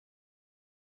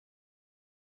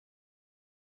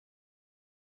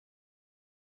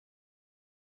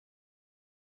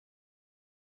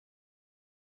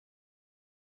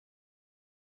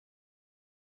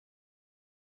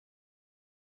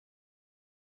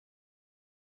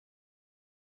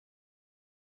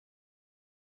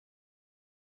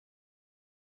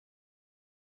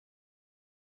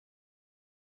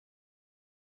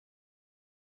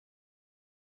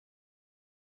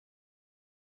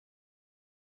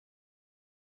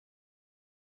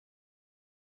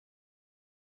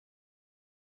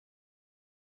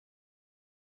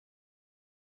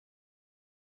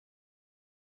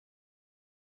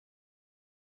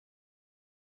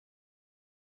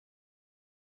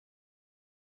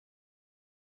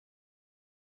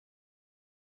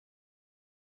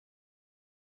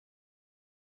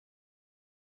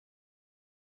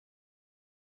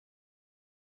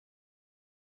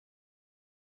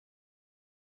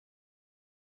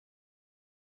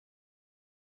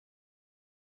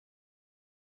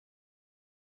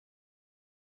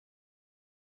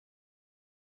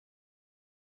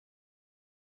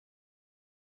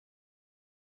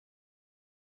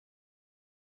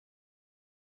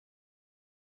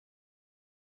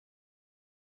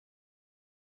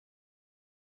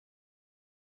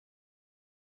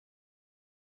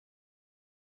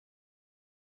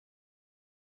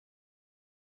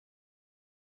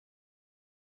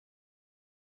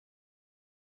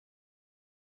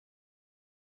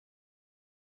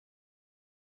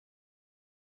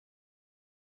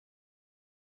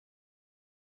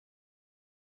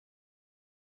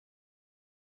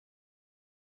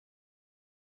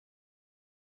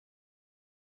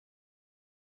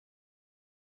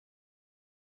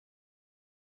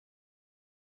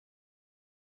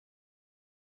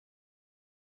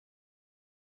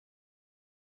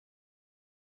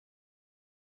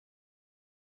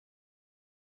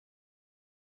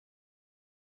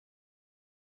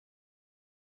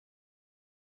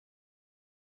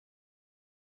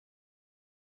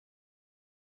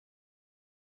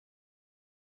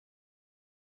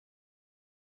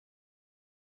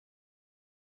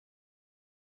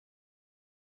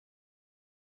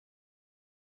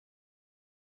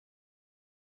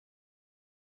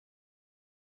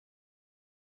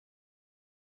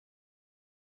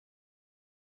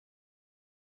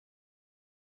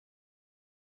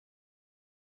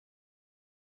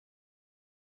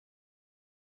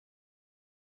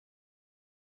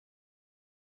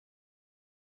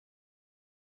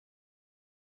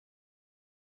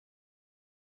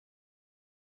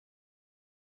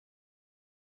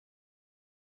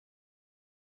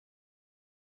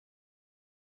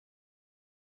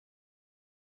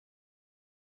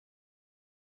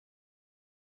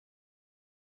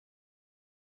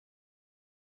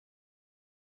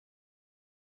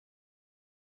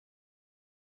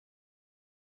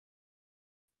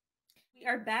We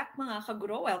are back mga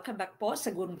kaguro. Welcome back po sa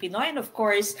Gurong Pinoy. And of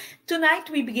course, tonight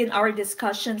we begin our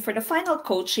discussion for the final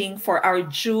coaching for our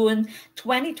June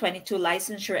 2022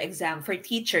 licensure exam for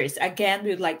teachers. Again,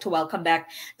 we would like to welcome back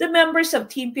the members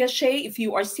of Team Piaget. If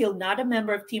you are still not a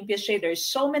member of Team Piaget, there's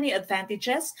so many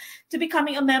advantages to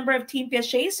becoming a member of Team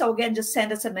Piaget. So again, just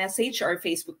send us a message or our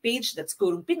Facebook page. That's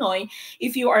Gurong Pinoy.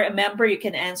 If you are a member, you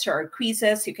can answer our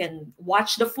quizzes. You can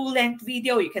watch the full-length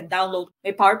video. You can download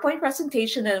my PowerPoint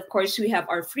presentation. And of course, we have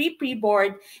our free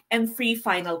pre-board and free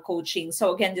final coaching.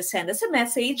 So again, just send us a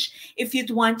message if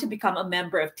you'd want to become a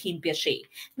member of Team Piaget.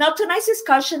 Now, tonight's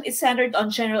discussion is centered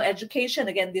on general education.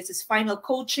 Again, this is final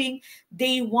coaching,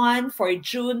 day 1 for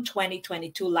June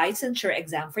 2022 licensure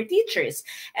exam for teachers.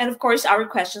 And of course, our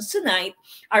questions tonight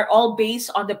are all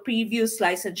based on the previous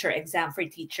licensure exam for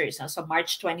teachers. So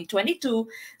March 2022,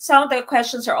 some of the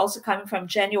questions are also coming from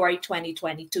January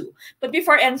 2022. But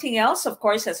before anything else, of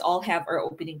course, let's all have our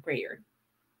opening prayer.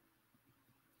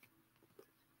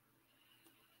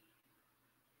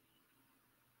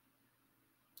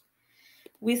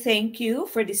 We thank you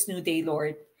for this new day,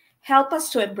 Lord. Help us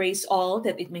to embrace all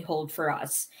that it may hold for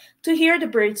us, to hear the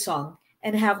bird song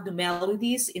and have the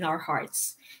melodies in our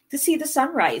hearts, to see the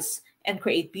sunrise and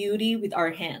create beauty with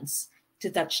our hands, to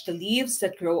touch the leaves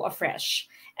that grow afresh,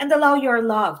 and allow your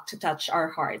love to touch our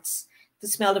hearts, to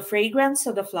smell the fragrance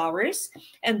of the flowers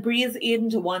and breathe in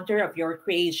the wonder of your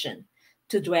creation,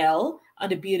 to dwell on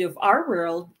the beauty of our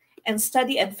world and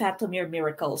study and fathom your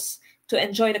miracles, to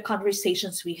enjoy the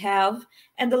conversations we have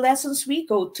and the lessons we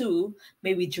go to.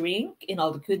 May we drink in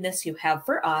all the goodness you have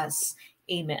for us.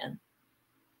 Amen.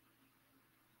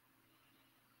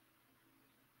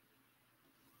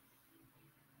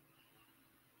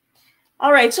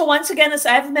 All right, so once again, as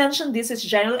I've mentioned, this is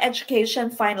General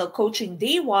Education Final Coaching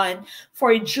Day 1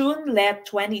 for June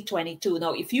 2022.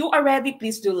 Now, if you are ready,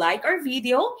 please do like our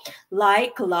video,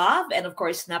 like, love, and of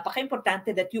course,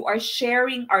 napaka-importante that you are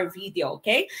sharing our video,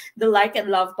 okay? The like and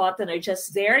love button are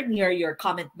just there near your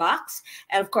comment box.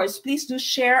 And of course, please do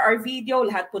share our video.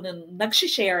 Lahat po nang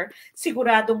nag-share,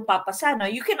 siguradong papasa. Now,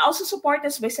 you can also support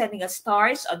us by sending us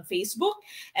stars on Facebook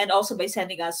and also by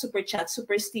sending us super chat,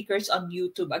 super stickers on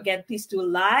YouTube. Again, please do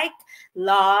like,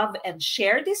 love, and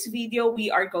share this video.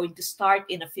 We are going to start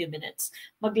in a few minutes.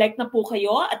 Mag-like na po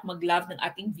kayo at mag-love ng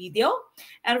ating video.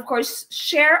 And of course,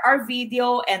 share our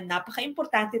video, and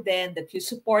napaka-importante din that you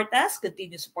support us,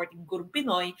 continue supporting Gurong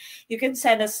Pinoy. You can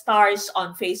send us stars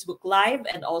on Facebook Live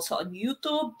and also on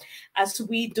YouTube as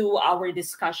we do our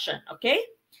discussion, okay?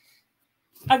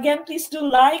 Again, please do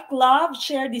like, love,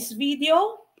 share this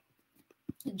video.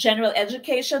 General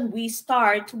education, we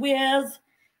start with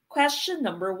question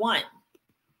number 1.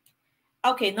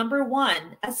 Okay, number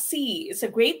 1, a sea is a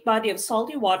great body of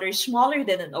salty water smaller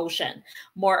than an ocean,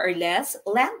 more or less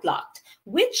landlocked,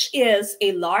 which is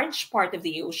a large part of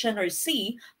the ocean or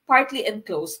sea, partly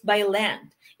enclosed by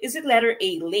land. Is it letter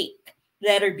A, lake,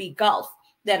 letter B, gulf,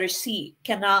 letter C,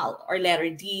 canal, or letter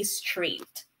D,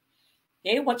 strait?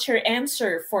 Okay, what's your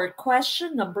answer for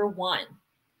question number 1?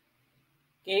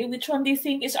 Okay, which one do you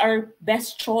think is our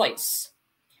best choice?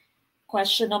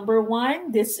 Question number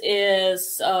 1, this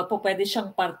is pwede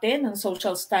siyang parte ng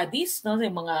social studies, no?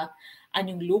 Yung mga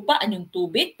anyong lupa, anyong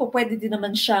tubig. Pwede din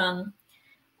naman siyang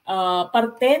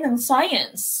parte ng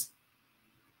science.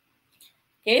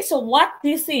 Okay, so what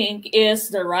do you think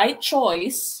is the right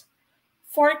choice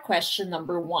for question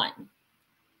number 1?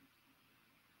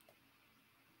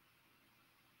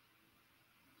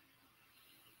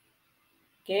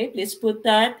 Okay, please put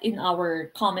that in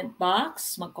our comment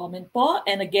box. Mag-comment po.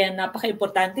 And again,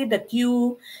 napaka-importante that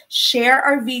you share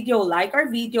our video, like our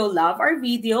video, love our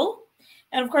video.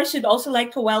 And of course, you'd also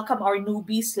like to welcome our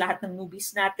newbies, lahat ng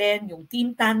newbies natin, yung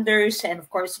Team Thunders, and of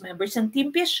course, members ng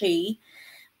Team Piaget.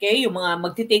 Okay, yung mga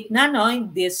magti-take na, no,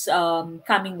 in this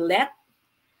coming LET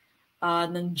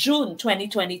ng June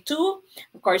 2022.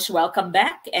 Of course, welcome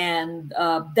back, and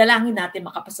dalangin natin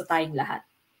makapasa tayong lahat.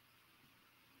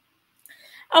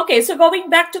 Okay, so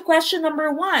going back to question number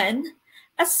 1,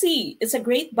 a sea is a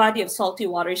great body of salty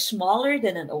water smaller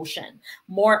than an ocean,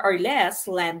 more or less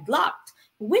landlocked,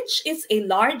 which is a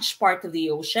large part of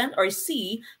the ocean or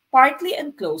sea, partly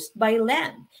enclosed by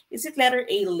land. Is it letter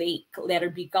A, lake, letter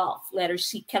B, gulf, letter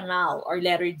C, canal, or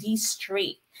letter D,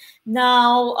 strait?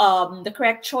 Now, the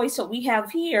correct choice that we have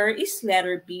here is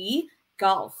letter B,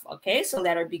 Gulf. Okay, so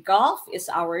letter B, Gulf is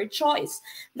our choice.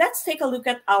 Let's take a look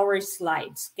at our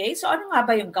slides. Okay, so ano nga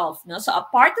ba yung Gulf? No? So a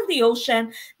part of the ocean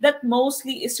that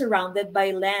mostly is surrounded by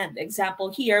land.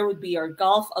 Example here would be our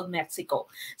Gulf of Mexico.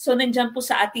 So nandyan po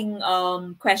sa ating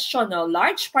question, no?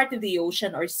 Large part of the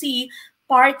ocean or sea,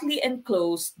 partly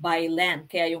enclosed by land.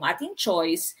 Kaya yung ating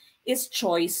choice is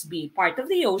choice B, part of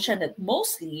the ocean that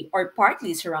mostly or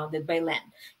partly surrounded by land.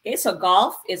 Okay, so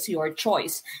Gulf is your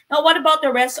choice. Now, what about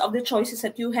the rest of the choices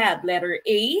that you had? Letter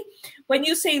A, when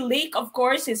you say lake, of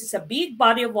course, this is a big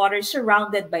body of water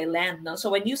surrounded by land. No? So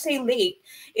when you say lake,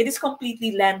 it is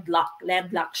completely landlocked.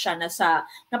 Landlocked siya,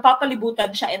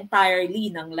 napapalibutan siya entirely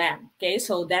ng land. Okay,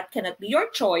 so that cannot be your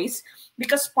choice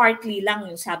because partly lang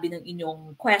yung sabi ng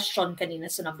inyong question kanina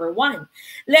sa number 1.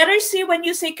 Letter C, when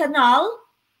you say canal,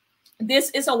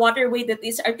 this is a waterway that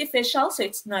is artificial, so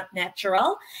it's not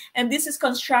natural. And this is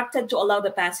constructed to allow the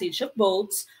passage of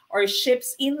boats or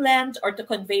ships inland or to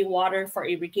convey water for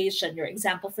irrigation. Your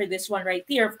example for this one right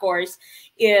here, of course,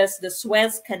 is the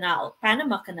Suez Canal,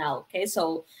 Panama Canal. Okay,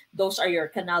 so those are your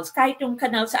canals. Kahit yung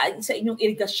canal sa inyong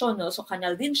irrigation, no? So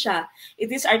canal din siya.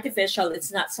 It is artificial.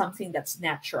 It's not something that's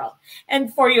natural.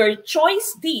 And for your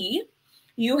choice D,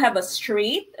 you have a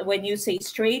strait. When you say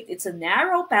strait, it's a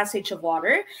narrow passage of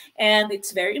water. And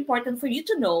it's very important for you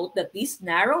to note that this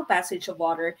narrow passage of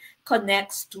water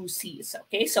connects two seas.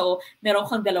 Okay, so meron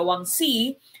kang dalawang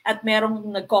sea at merong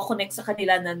nagko-connect sa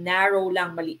kanila na narrow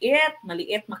lang, maliit,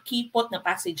 makipot na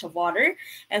passage of water.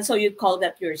 And so you'd call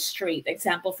that your strait.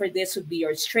 Example for this would be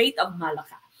your Strait of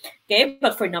Malacca. Okay,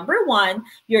 but for number 1,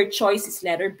 your choice is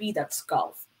letter B, that's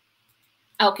Gulf.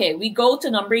 Okay, we go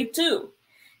to number 2.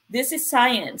 This is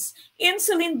science.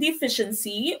 Insulin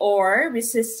deficiency or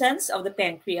resistance of the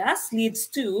pancreas leads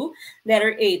to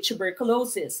letter A,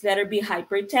 tuberculosis, letter B,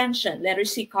 hypertension, letter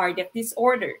C, cardiac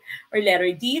disorder, or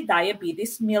letter D,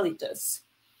 diabetes mellitus.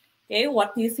 Okay,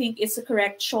 what do you think is the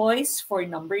correct choice for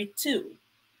number 2?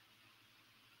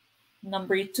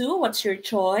 Number 2, what's your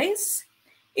choice?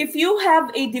 If you have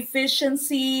a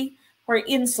deficiency for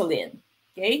insulin,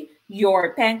 okay,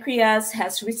 your pancreas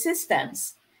has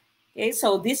resistance. Okay,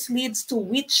 so this leads to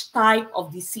which type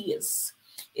of disease?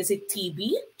 Is it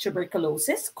TB,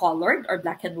 tuberculosis, colored or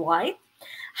black and white?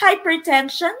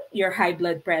 Hypertension, your high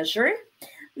blood pressure.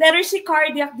 Letter C,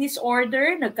 cardiac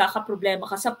disorder, nagkakaproblema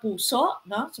ka sa puso,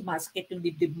 no? Sumasakit yung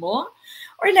dibdib mo.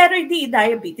 Or letter D,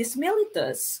 diabetes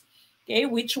mellitus. Okay,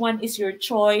 which one is your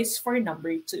choice for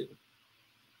number 2?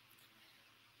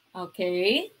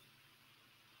 Okay.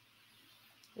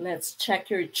 Let's check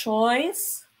your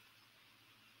choice.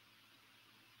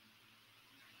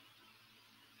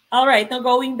 All right, now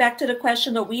going back to the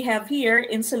question that we have here,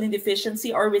 insulin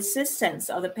deficiency or resistance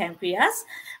of the pancreas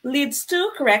leads to,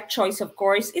 correct choice, of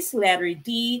course, is letter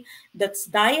D, that's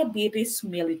diabetes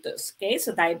mellitus. Okay,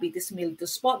 so diabetes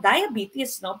mellitus po.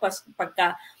 Diabetes, no,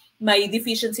 pagka may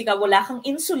deficiency ka, wala kang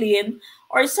insulin,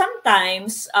 or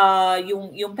sometimes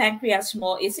yung pancreas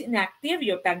mo is inactive,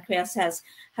 your pancreas has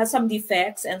some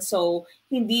defects, and so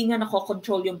hindi nga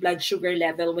nako-control yung blood sugar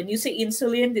level. When you say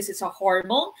insulin, this is a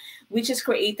hormone which is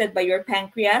created by your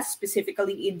pancreas,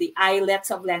 specifically in the islets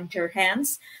of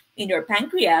Langerhans in your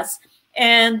pancreas.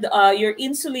 And your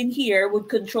insulin here would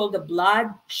control the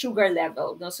blood sugar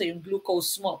level. No? So yung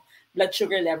glucose mo, blood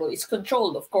sugar level is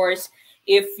controlled. Of course,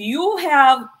 if you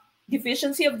have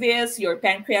deficiency of this, your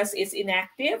pancreas is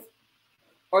inactive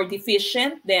or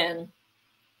deficient, then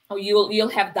you'll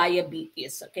have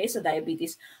diabetes. Okay, so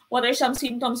diabetes. What are some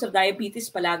symptoms of diabetes?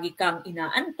 Palagi kang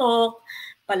inaantok,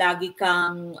 palagi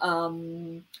kang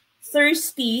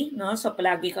thirsty, no? So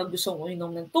palagi kang gustong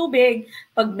uminom ng tubig,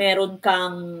 pag meron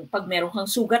kang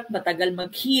sugat, matagal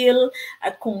mag-heal,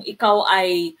 at kung ikaw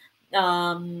ay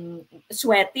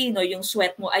sweaty, no, yung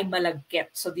sweat mo ay malagkit.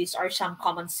 So these are some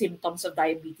common symptoms of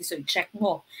diabetes. So i-check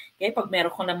mo. Okay, pag meron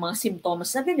kang ng mga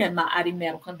symptoms na ganyan, maaaring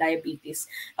meron kang diabetes.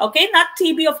 Okay, not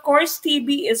TB, of course.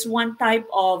 TB is one type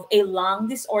of a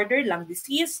lung disorder, lung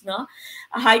disease, no?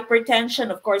 A hypertension,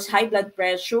 of course, high blood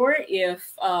pressure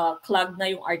if clogged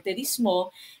na yung arteries mo,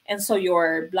 and so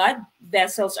your blood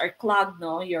vessels are clogged,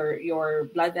 no? Your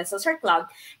blood vessels are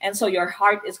clogged, and so your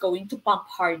heart is going to pump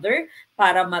harder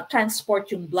para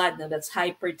ma-transport yung blood, no? That's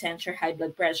hypertension, high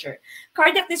blood pressure.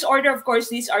 Cardiac disorder, of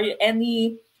course, these are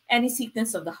any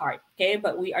sickness of the heart, okay?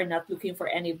 But we are not looking for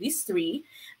any of these three.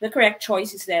 The correct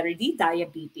choice is letter D,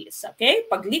 diabetes, okay?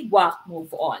 Pagligwak,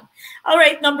 move on. All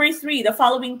right, number 3, the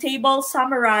following table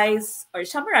summarizes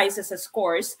the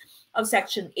scores of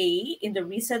section A in the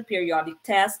recent periodic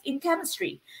test in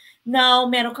chemistry. Now,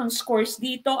 meron kang scores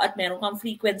dito at meron kang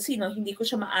frequency, no? Hindi ko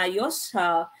siya maayos.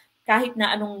 Kahit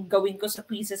na anong gawin ko sa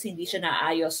quizzes, hindi siya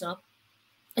naayos, no?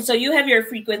 And so you have your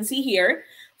frequency here.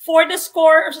 For the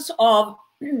scores of,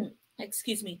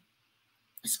 excuse me,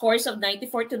 scores of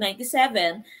 94 to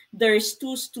 97, there's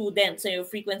 2 students. So yung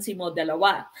frequency mo,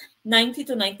 dalawa. 90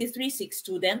 to 93, 6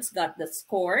 students got the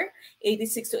score.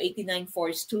 86 to 89,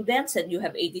 4 students. And you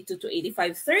have 82 to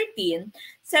 85, 13.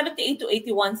 78 to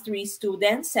 81, 3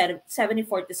 students.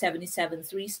 74 to 77,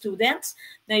 3 students.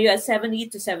 Now you have 70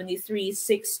 to 73,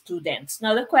 6 students.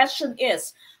 Now the question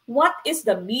is, what is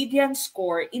the median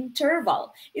score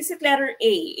interval? Is it letter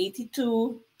A,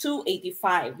 82 to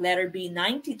 85, letter B,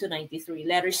 90 to 93,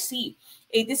 letter C,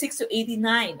 86 to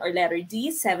 89, or letter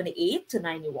D, 78 to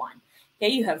 91? Okay,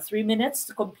 you have 3 minutes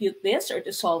to compute this or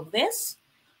to solve this.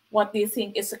 What do you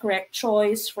think is the correct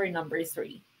choice for number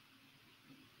 3?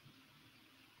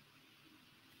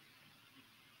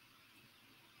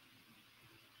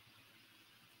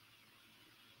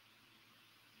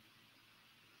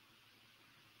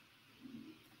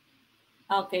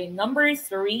 Okay, number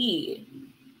 3.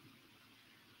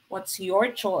 What's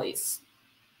your choice?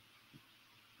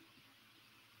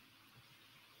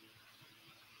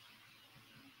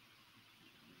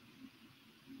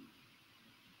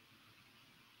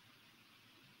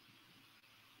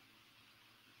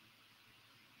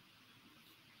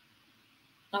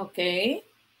 Okay.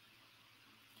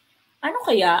 Ano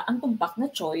kaya ang tumpak na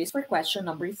choice for question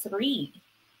number 3?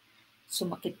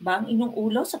 Sumakit ba ang inyong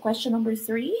ulo sa question number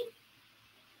 3?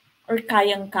 Or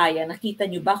kayang-kaya? Nakita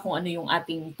nyo ba kung ano yung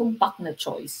ating tumpak na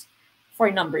choice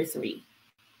for number 3?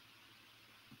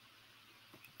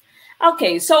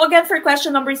 Okay, so again, for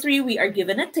question number 3, we are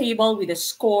given a table with the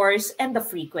scores and the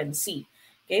frequency.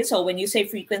 Okay, so when you say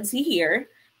frequency here,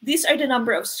 these are the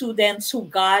number of students who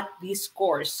got these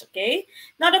scores, okay?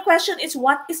 Now, the question is,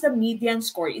 what is the median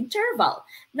score interval?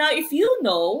 Now, if you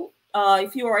know,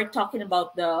 if you are talking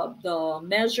about the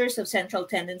measures of central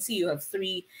tendency, you have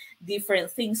 3 different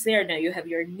things there. Now, you have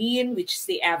your mean, which is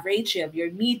the average. You have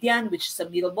your median, which is the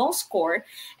middlemost score.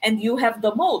 And you have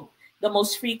the mode, the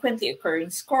most frequently occurring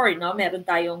score. No? Meron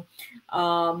na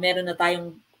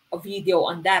tayong a video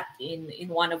on that in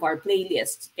one of our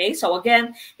playlists. Okay, so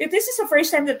again, if this is the first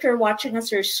time that you're watching us,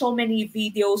 there's so many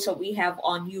videos that we have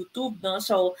on YouTube, no?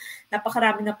 So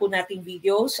napakarami na po nating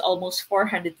videos, almost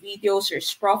 400 videos.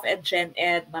 There's Prof Ed, Gen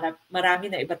Ed, marami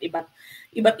na iba't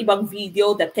ibang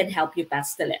video that can help you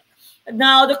pass the LET.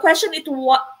 Now, the question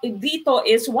dito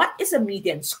is, what is the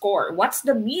median score? What's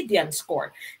the median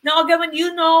score? Now, again, when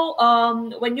you know,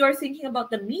 when you're thinking about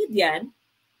the median,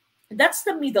 that's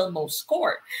the middlemost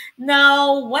score.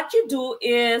 Now, what you do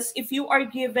is, if you are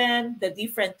given the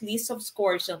different list of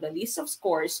scores on the list of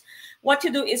scores, what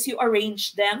you do is you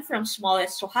arrange them from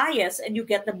smallest to highest, and you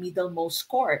get the middlemost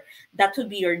score. That would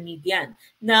be your median.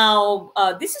 Now,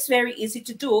 this is very easy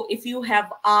to do if you have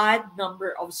odd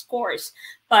number of scores.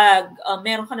 Pag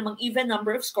meron ka namang even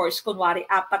number of scores, kunwari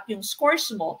 4 yung scores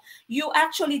mo, you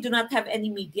actually do not have any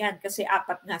median kasi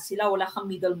 4 nga sila, wala kang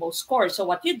middlemost score. So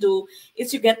what you do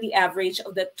is you get the average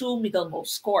of the 2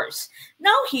 middlemost scores.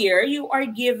 Now here, you are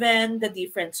given the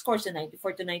different scores, the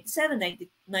 94 to 97,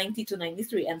 90 to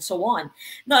 93, and so on.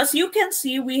 Now, as you can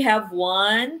see, we have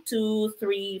 1, 2,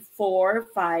 3, 4,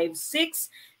 5, 6,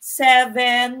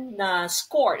 7 na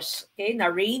scores, okay, na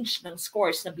range ng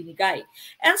scores na binigay.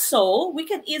 And so, we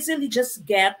can easily just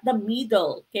get the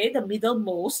middle, okay, the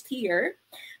middlemost here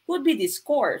would be the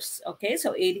scores, okay?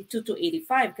 So, 82 to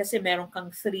 85 kasi meron kang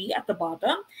 3 at the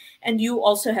bottom and you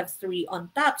also have 3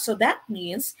 on top. So, that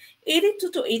means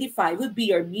 82 to 85 would be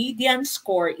your median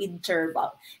score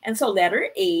interval. And so,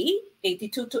 letter A,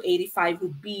 82 to 85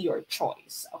 would be your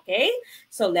choice, okay?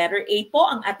 So, letter A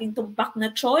po ang ating tumpak na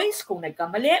choice. Kung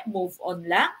nagkamali, move on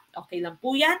lang. Okay lang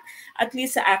po yan. At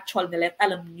least sa actual na LET,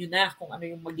 alam niyo na kung ano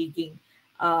yung magiging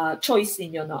choice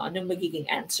ninyo, no? Anong magiging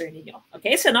answer ninyo.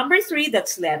 Okay, so number 3,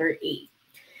 that's letter A.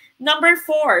 Number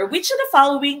 4, which of the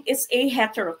following is a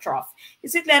heterotroph?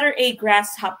 Is it letter A,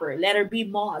 grasshopper, letter B,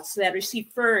 moss, letter C,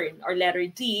 fern, or letter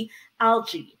D,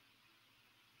 algae?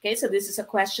 Okay, so this is a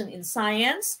question in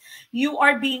science. You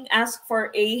are being asked for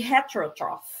a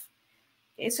heterotroph.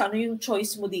 Okay, so ano yung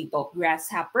choice mo dito?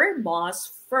 Grasshopper,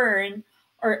 moss, fern,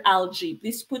 or algae?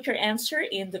 Please put your answer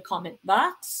in the comment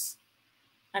box.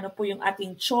 Ano po yung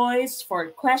ating choice for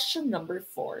question number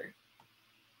 4?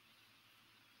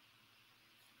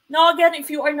 Now again,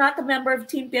 if you are not a member of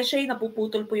Team Piaget,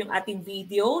 napuputol po yung ating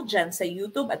video dyan sa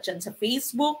YouTube at dyan sa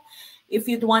Facebook.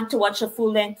 If you'd want to watch a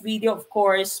full-length video, of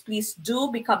course, please do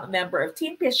become a member of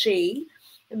Team Piaget.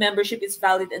 The membership is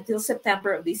valid until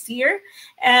September of this year.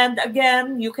 And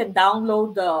again, you can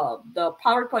download the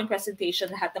PowerPoint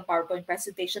presentation, lahat ng PowerPoint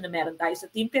presentation na meron tayo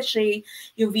sa Team Piche.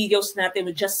 Yung videos natin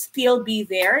will just still be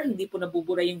there. Hindi po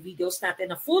nabubura yung videos natin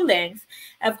na full length.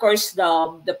 Of course,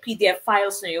 the PDF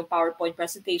files na yung PowerPoint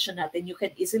presentation natin, you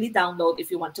can easily download. If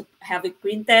you want to have it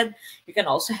printed, you can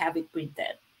also have it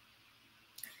printed.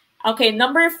 Okay,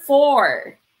 number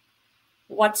 4.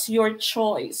 What's your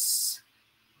choice?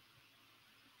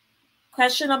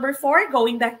 Question number 4,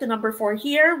 going back to number 4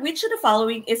 here, which of the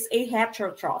following is a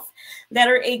heterotroph?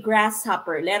 Letter A,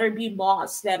 grasshopper. Letter B,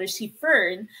 moss. Letter C,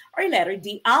 fern. Or letter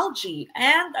D, algae.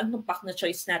 And ang numpak na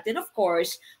choice natin, of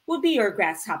course, would be your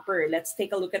grasshopper. Let's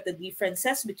take a look at the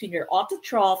differences between your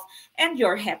autotroph and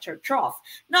your heterotroph.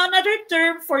 Now, another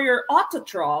term for your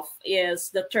autotroph is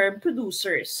the term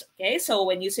producers. Okay, so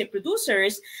when you say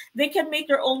producers, they can make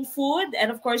their own food. And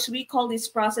of course, we call this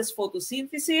process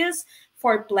photosynthesis.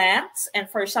 For plants and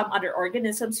for some other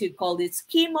organisms, you'd call this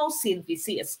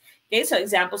chemosynthesis. Okay, so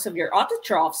examples of your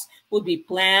autotrophs would be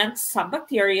plants, some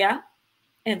bacteria,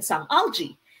 and some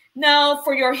algae. Now,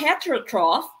 for your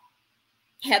heterotroph,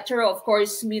 hetero, of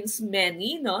course, means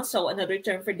many, no? So another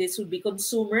term for this would be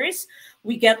consumers.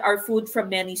 We get our food from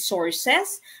many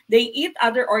sources. They eat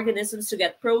other organisms to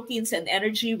get proteins and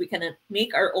energy. We cannot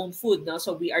make our own food, no?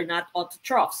 So we are not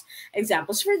autotrophs.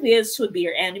 Examples for this would be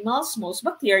your animals, most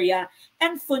bacteria,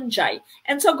 and fungi.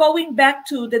 And so going back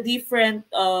to the different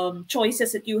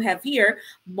choices that you have here,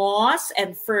 moss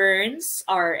and ferns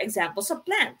are examples of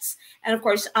plants. And of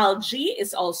course, algae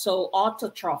is also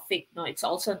autotrophic. No, it's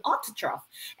also an autotroph.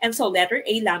 And so letter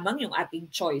A lamang yung ating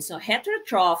choice. So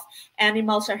heterotroph,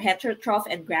 animals are heterotroph,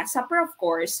 and grasshopper, of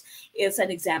course, is an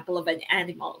example of an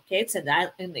animal. Okay, it's an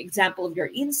example of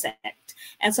your insect.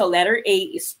 And so letter A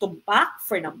is tumpak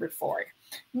for number 4.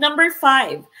 Number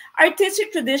 5,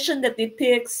 artistic tradition that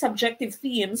depicts subjective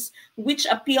themes which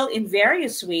appeal in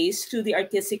various ways to the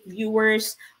artistic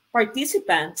viewers,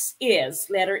 participants is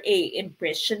letter A,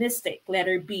 impressionistic,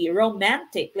 letter B,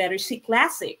 romantic, letter C,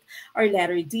 classic, or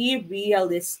letter D,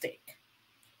 realistic.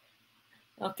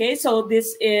 Okay, so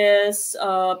this is,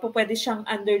 pwede siyang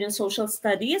under ng social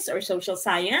studies or social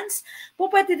science.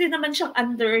 Pwede din naman siyang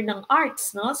under ng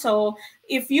arts, no? So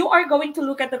if you are going to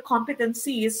look at the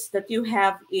competencies that you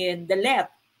have in the LEP,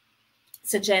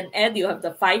 sa Gen Ed, you have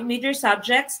the 5 major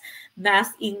subjects,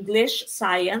 math, English,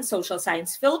 science, social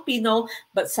science, Filipino,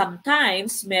 but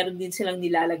sometimes meron din silang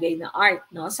nilalagay na art,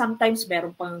 no? Sometimes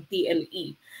meron pang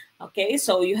TLE. Okay,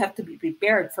 so you have to be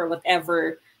prepared for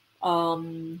whatever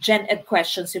Gen Ed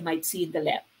questions you might see in the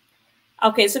lab.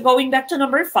 Okay, so going back to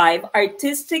number 5,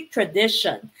 artistic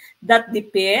tradition that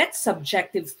depicts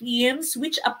subjective themes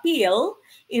which appeal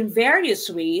in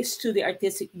various ways to the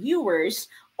artistic viewers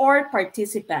or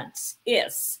participants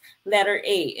is letter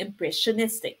A,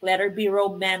 impressionistic, letter B,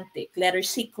 romantic, letter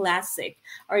C, classic,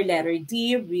 or letter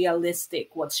D, realistic.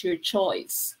 What's your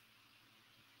choice?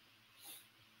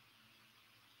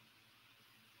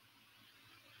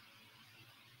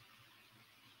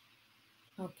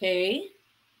 Okay.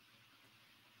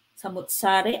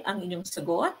 Samut-sari ang inyong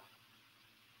sagot.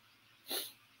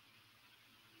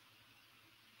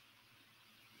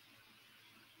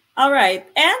 All right,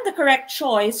 and the correct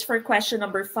choice for question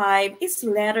number 5 is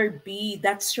letter B.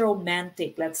 That's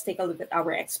romantic. Let's take a look at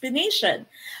our explanation.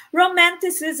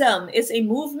 Romanticism is a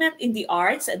movement in the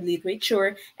arts and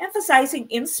literature emphasizing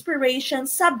inspiration,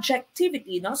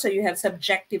 subjectivity, no? So you have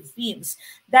subjective themes.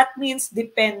 That means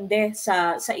depende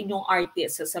sa inyong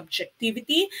artist, sa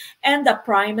subjectivity and the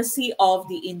primacy of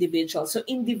the individual. So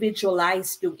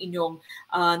individualized yung inyong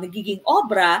nagiging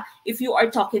obra if you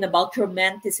are talking about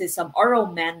romanticism or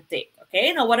romantic.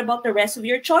 Okay, now what about the rest of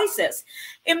your choices?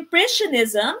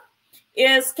 Impressionism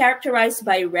is characterized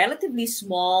by relatively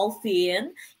small,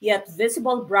 thin, yet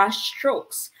visible brush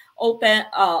strokes, open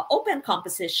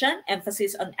composition,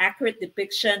 emphasis on accurate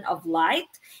depiction of light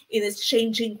in its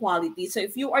changing quality. So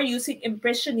if you are using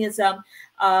impressionism,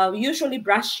 usually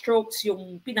brush strokes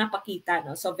yung pinapakita,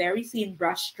 no? So very thin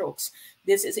brush strokes.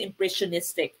 This is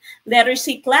impressionistic. Letter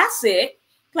C, classic.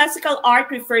 Classical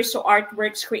art refers to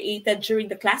artworks created during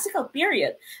the classical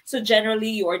period. So generally,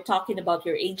 you are talking about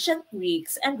your ancient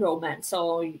Greeks and Romans.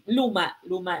 So luma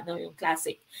no, yung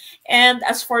classic. And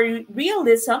as for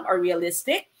realism or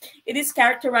realistic, it is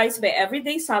characterized by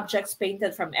everyday subjects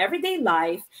painted from everyday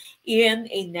life in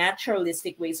a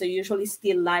naturalistic way. So usually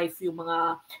still life, yung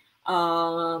mga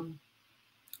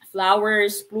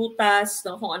flowers, prutas,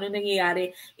 no, kung ano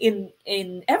nangyayari in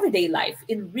everyday life,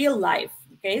 in real life.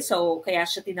 Okay, so kaya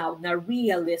siya tinawag na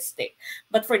realistic.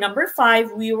 But for number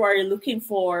 5, we were looking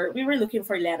for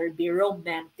letter B,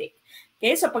 romantic.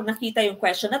 Okay, so pag nakita yung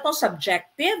question na to,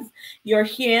 subjective, your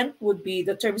hint would be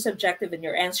the term subjective and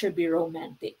your answer be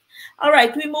romantic. All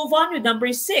right, we move on with number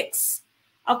 6.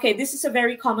 Okay, this is a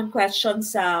very common question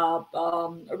sa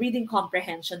reading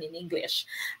comprehension in English.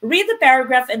 Read the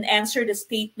paragraph and answer the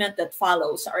statement that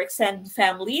follows. Our extended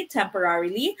family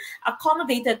temporarily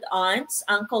accommodated aunts,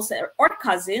 uncles, or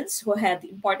cousins who had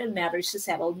important matters to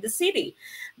settle in the city.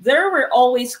 There were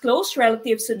always close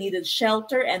relatives who needed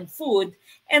shelter and food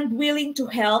and willing to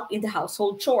help in the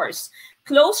household chores.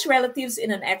 Close relatives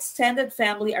in an extended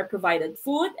family are provided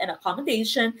food and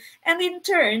accommodation and in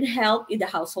turn help in the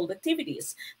household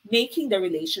activities, making the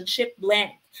relationship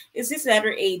blank. Is this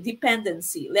letter A,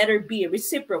 dependency, letter B,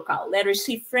 reciprocal, letter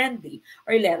C, friendly,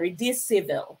 or letter D,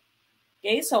 civil?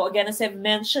 Okay, so again, as I've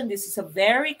mentioned, this is a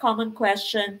very common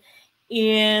question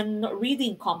in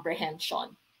reading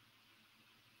comprehension.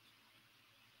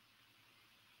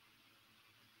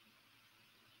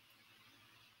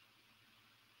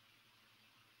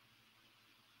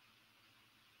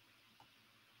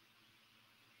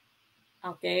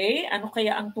 Okay, ano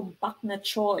kaya ang tumpak na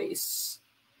choice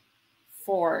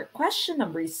for question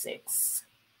number 6?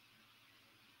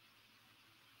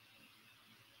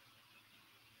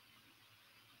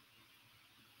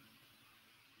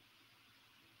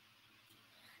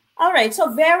 Alright, so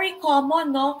very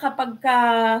common, no, kapag ka,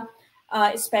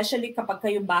 especially kapag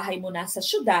yung bahay mo nasa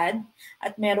syudad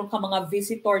at meron ka mga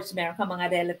visitors, meron ka mga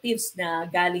relatives na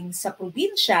galing sa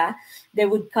probinsya, they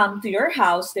would come to your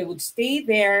house, they would stay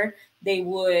there, they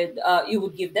would, you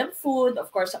would give them food,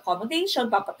 of course, accommodation,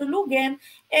 papatulugin,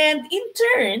 and in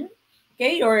turn,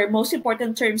 okay, your most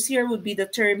important terms here would be the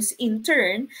terms in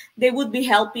turn. They would be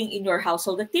helping in your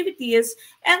household activities.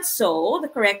 And so the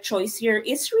correct choice here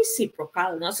is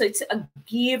reciprocal. No? So it's a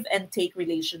give and take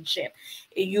relationship.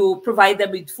 You provide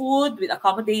them with food, with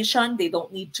accommodation. They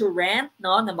don't need to rent,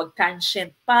 no, na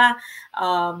mag-transient pa,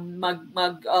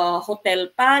 hotel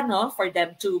pa, no, for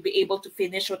them to be able to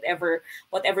finish whatever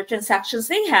transactions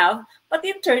they have. But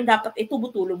in turn, dapat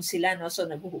tumutulong sila, no? So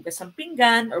naghuhugas ng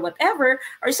pinggan or whatever.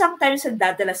 Or sometimes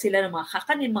nagdadala sila ng mga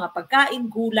kakanin, mga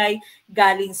pagkain, gulay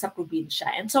galing sa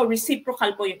probinsya. And so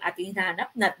reciprocal po yung ating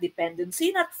hinahanap, not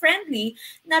dependency, not friendly,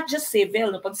 not just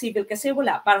civil. No? Pag civil kasi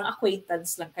wala, parang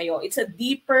acquaintance lang kayo. It's a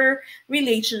deeper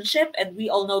relationship and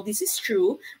we all know this is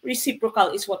true.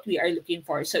 Reciprocal is what we are looking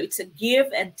for. So it's a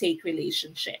give and take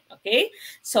relationship. Okay?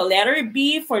 So letter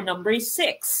B for number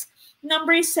 6.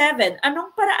 Number 7,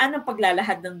 anong paraan ng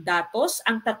paglalahad ng datos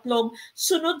ang tatlong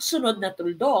sunod-sunod na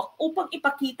tuldok upang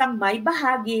ipakitang may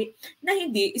bahagi na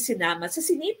hindi isinama sa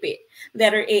sinipi?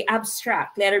 Letter A,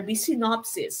 abstract. Letter B,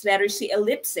 synopsis. Letter C,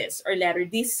 ellipsis. Or letter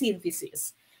D,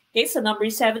 synthesis. Okay, so number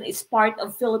 7 is part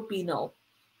of Filipino.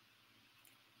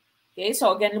 Okay,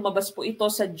 so again, lumabas po ito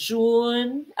sa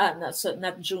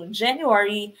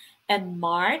January and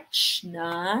March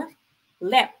na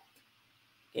LEP.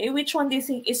 Okay, which one do you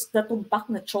think is the tumpak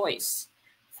na choice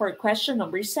for question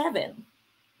number 7?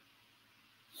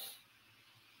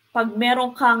 Pag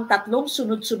meron kang tatlong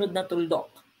sunod-sunod na tuldok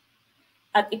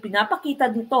at ipinapakita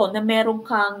dito na meron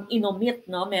kang inomit,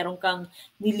 no, meron kang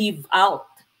ni-leave out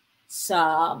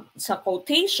sa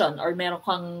quotation or meron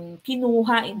kang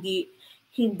kinuha,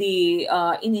 hindi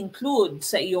in-include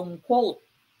sa iyong quote.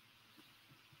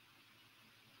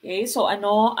 Okay, so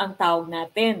ano ang tawag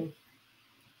natin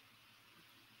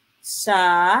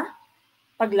sa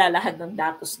paglalahad ng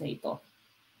datos na ito?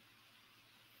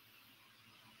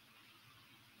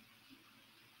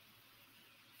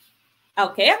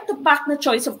 Okay, ang tumpak na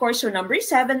choice, of course, for number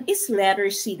 7 is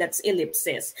letter C, that's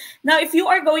ellipsis. Now, if you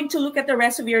are going to look at the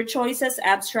rest of your choices,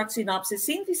 abstract, synopsis,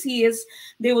 synthesis,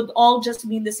 they would all just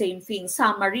mean the same thing.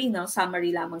 Summary, no?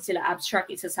 Summary lamang sila.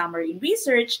 Abstract is a summary in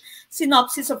research.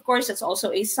 Synopsis, of course, is also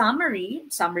a summary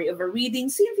of a reading.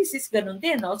 Synthesis, ganun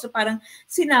din, no? So parang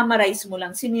sinamarize mo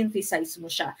lang, synthesize mo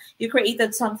siya. You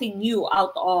created something new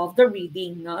out of the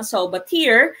reading, no? So, but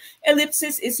here,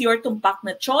 ellipsis is your tumpak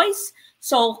na choice.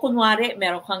 So, kunwari,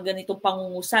 meron kang ganitong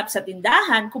pangungusap sa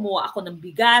tindahan, kumuha ako ng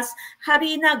bigas,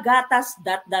 harina, gatas,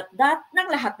 ng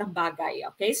lahat ng bagay.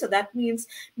 Okay? So, that means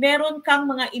meron kang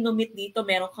mga inumit dito,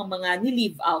 meron kang mga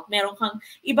ni-leave out, meron kang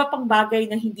iba pang bagay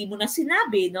na hindi mo na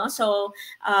sinabi, no? So,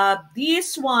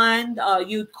 this one,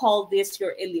 you'd call this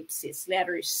your ellipsis.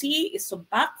 Letter C is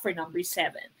tumpak for number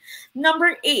 7.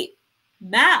 Number 8.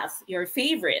 Math, your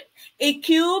favorite. A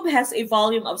cube has a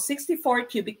volume of 64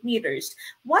 cubic meters.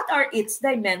 What are its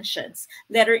dimensions?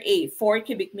 Letter A, 4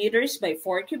 cubic meters by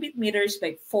 4 cubic meters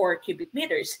by 4 cubic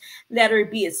meters. Letter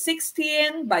B is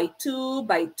 16 by 2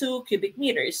 by 2 cubic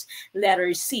meters.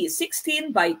 Letter C,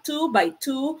 16 by 2 by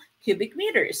 2 cubic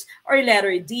meters. Or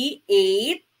letter D,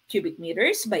 8 cubic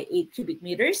meters by 8 cubic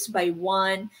meters by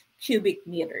 1 cubic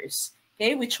meters.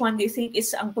 Okay, which one do you think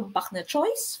is ang tumpak na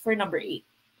choice for number 8?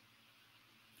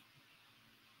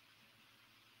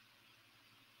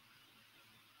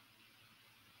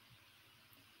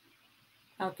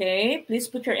 Okay, please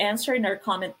put your answer in our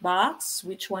comment box.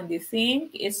 Which one do you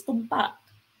think is tumpak?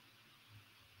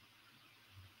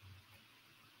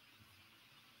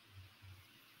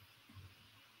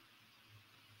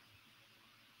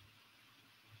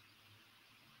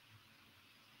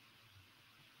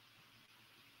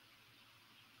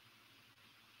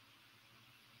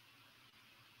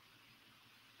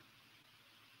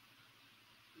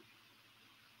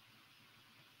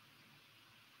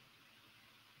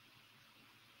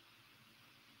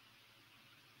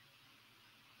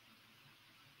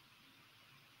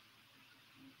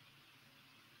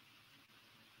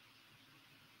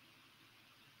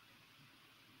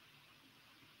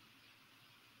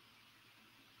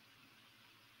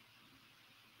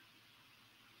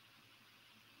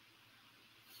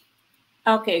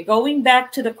 Okay, going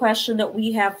back to the question that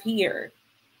we have here.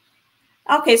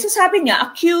 Okay, so sabi niya,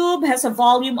 a cube has a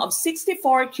volume of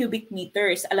 64 cubic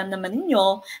meters. Alam naman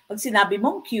ninyo, pag sinabi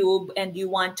mong cube and you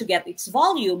want to get its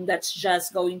volume, that's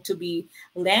just going to be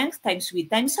length times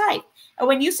width times height. And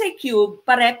when you say cube,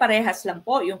 pare-parehas lang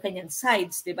po yung kanyang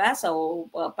sides, di ba? So,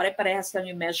 pare-parehas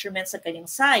lang yung measurement sa kanyang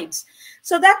sides.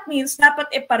 So, that means dapat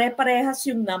pare-parehas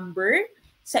yung number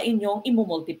sa inyong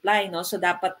imumultiply, no? So,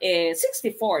 dapat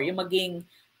 64 yung maging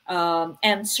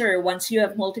answer once you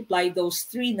have multiplied those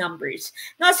three numbers.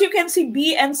 Now, as you can see,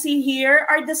 B and C here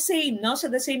are the same, no? So,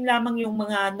 the same lamang yung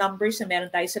mga numbers na meron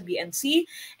tayo sa B and C.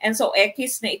 And so,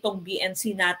 X na itong B and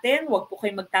C natin. Huwag po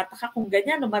kayo magtataka kung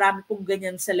ganyan. No? Marami pong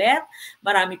ganyan sa LET.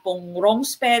 Marami pong wrong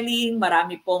spelling.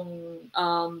 Marami pong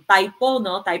typo,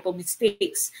 no? Typo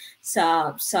mistakes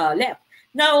sa LET.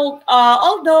 Now,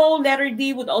 although letter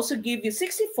D would also give you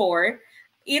 64,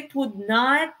 it would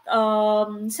not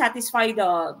satisfy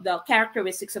the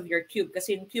characteristics of your cube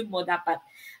kasi yung cube mo dapat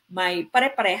may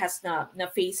pare-parehas na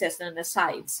faces na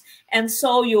sides. And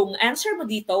so yung answer mo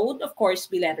dito would of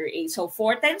course be letter A. So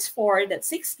 4 times 4,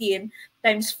 that's 16,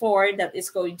 times 4, that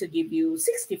is going to give you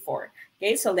 64.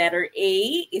 Okay, so letter A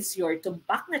is your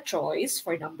tumpak na choice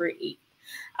for number 8.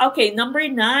 Okay, number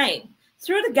 9.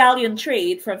 Through the galleon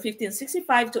trade from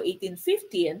 1565 to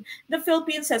 1815, the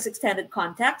Philippines has extended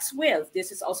contacts with, this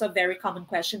is also a very common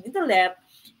question in the LEP,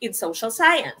 in social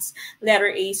science. Letter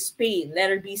A, Spain.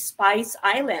 Letter B, Spice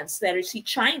Islands. Letter C,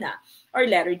 China. Or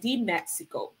letter D,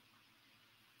 Mexico.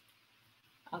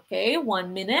 Okay, 1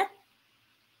 minute.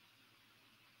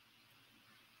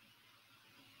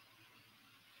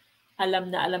 Alam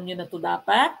nyo na to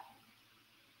dapat.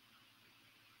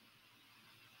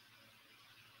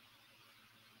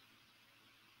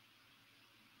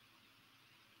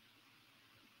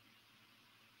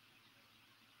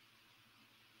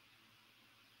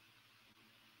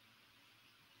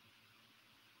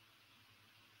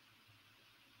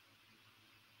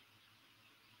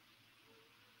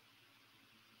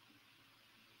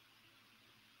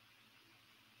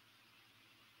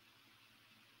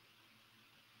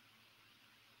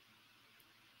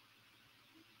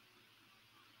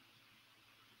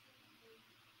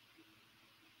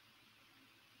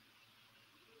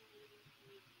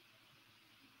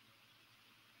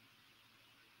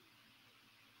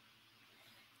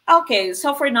 Okay,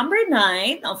 so for number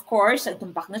 9, of course, ang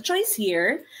tumpak na choice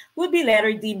here would be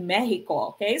letter D,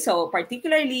 Mexico. Okay, so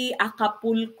particularly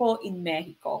Acapulco in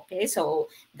Mexico. Okay,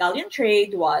 so galleon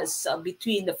trade was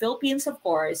between the Philippines, of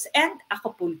course, and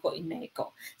Acapulco in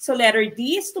Mexico. So letter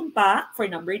D is tumpak for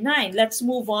number 9. Let's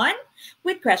move on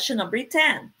with question number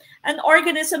 10. An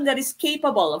organism that is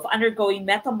capable of undergoing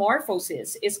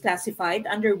metamorphosis is classified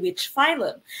under which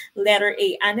phylum? Letter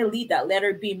A, Annelida.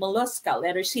 Letter B, Mollusca.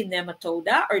 Letter C,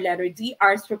 Nematoda. Or letter D,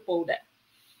 Arthropoda.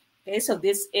 Okay, so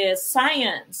this is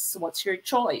science. What's your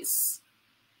choice?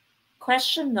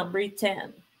 Question number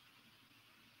 10.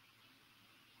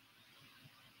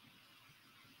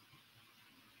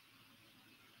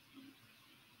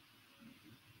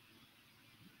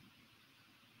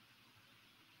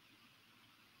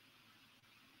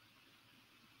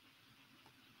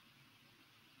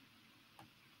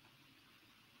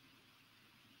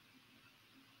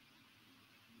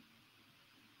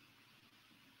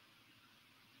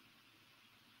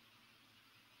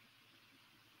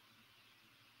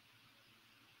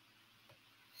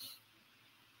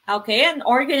 Okay, an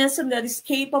organism that is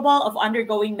capable of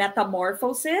undergoing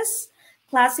metamorphosis,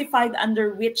 classified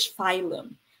under which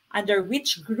phylum? Under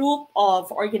which group of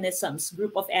organisms,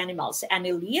 group of animals?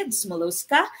 Annelids,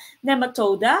 Mollusca,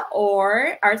 Nematoda,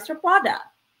 or Arthropoda?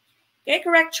 Okay,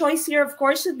 correct choice here, of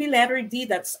course, would be letter D.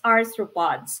 That's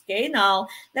arthropods. Okay, now,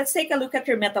 let's take a look at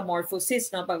your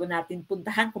metamorphosis no, bago natin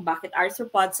puntahan kung bakit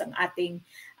arthropods ang ating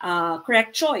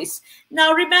correct choice.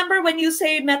 Now, remember when you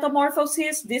say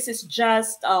metamorphosis, this is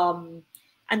just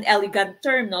an elegant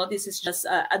term. No, this is just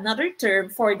another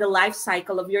term for the life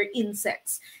cycle of your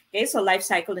insects. Okay, so life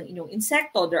cycle ng inyong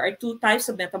insekto. There are two types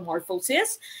of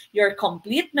metamorphosis. Your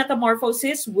complete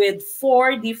metamorphosis with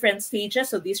 4 different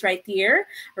stages. So this right here,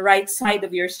 right side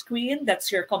of your screen, that's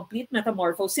your complete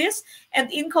metamorphosis. And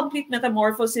incomplete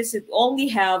metamorphosis, it only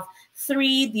have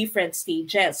 3 different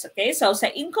stages. Okay, so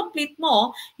sa incomplete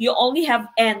mo, you only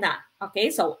have ENA.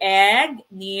 Okay, so egg,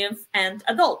 nymph, and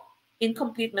adult.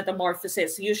 Incomplete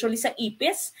metamorphosis. Usually sa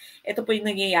ipis, ito po yung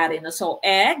nangyayari. No? So,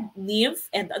 egg, nymph,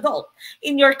 and adult.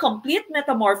 In your complete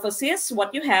metamorphosis,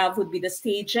 what you have would be the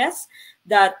stages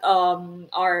that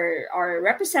are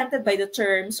represented by the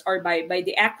terms or by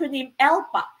the acronym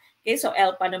ELPA. Okay, so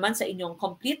ELPA naman sa inyong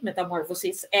complete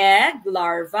metamorphosis, egg,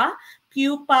 larva,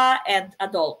 pupa, and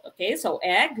adult. Okay, so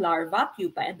egg, larva,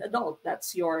 pupa, and adult.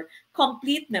 That's your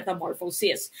complete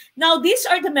metamorphosis. Now, these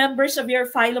are the members of your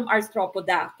phylum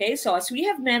Arthropoda. Okay, so as we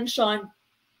have mentioned,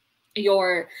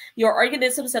 your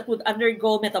organisms that would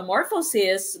undergo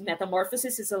metamorphosis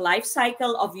is a life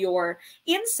cycle of your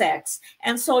insects,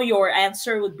 and so your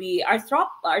answer would be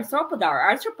arthropoda or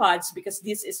arthropods, because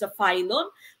this is a phylum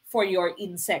for your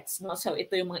insects, no? So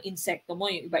ito yung mga insekto mo,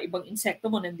 yung iba-ibang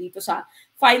insekto mo nandito sa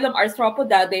phylum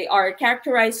Arthropoda. They are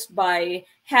characterized by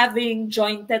having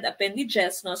jointed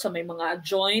appendages, no? So may mga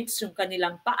joints yung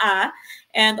kanilang paa,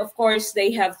 and of course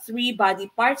they have 3 body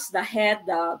parts: the head,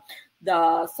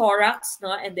 the thorax,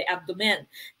 no, and the abdomen.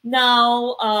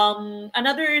 Now,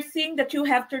 another thing that you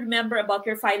have to remember about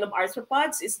your phylum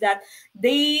Arthropods is that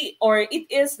it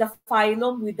is the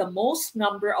phylum with the most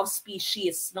number of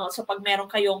species, no? So pag meron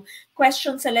kayong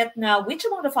question select na which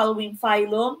among the following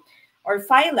phylum or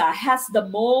phyla has the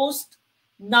most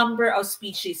number of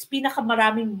species,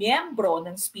 pinakamaraming miyembro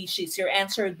ng species, your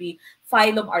answer would be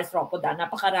phylum Arthropoda.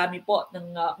 Napakarami po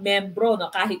ng membro,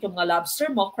 no? Kahit yung mga lobster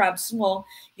mo, crabs mo,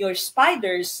 your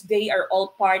spiders, they are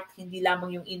all part, hindi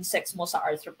lamang yung insects mo sa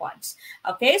arthropods.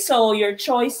 Okay, so your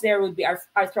choice there would be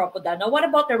Arthropoda. Now, what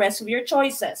about the rest of your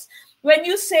choices? When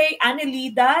you say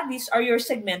Annelida, these are your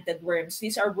segmented worms.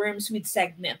 These are worms with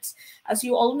segments. As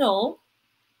you all know,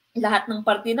 lahat ng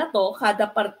parte na to,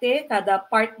 kada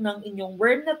part ng inyong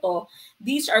worm na to,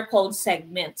 these are called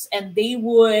segments, and they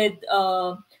would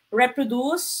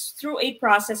reproduce through a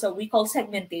process that we call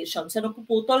segmentation. So,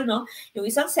 napuputol, no? Yung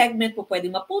isang segment po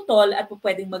pwedeng maputol at po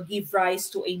pwedeng mag-give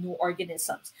rise to a new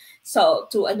organism.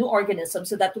 So,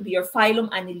 that would be your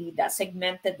phylum Annelida,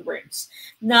 segmented worms.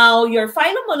 Now, your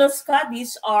phylum Mollusca,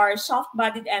 these are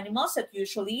soft-bodied animals that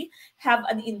usually have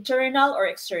an internal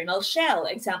or external shell.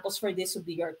 Examples for this would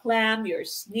be your clam, your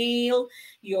snail,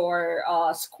 your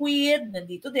squid,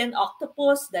 nandito din,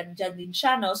 octopus, dyan din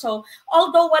siya, no? So,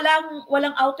 although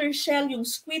walang outer shell yung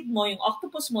squid mo, yung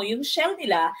octopus mo, yung shell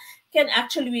nila can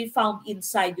actually be found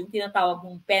inside, yung tinatawag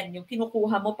mong pen, yung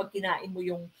kinukuha mo pag kinain mo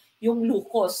yung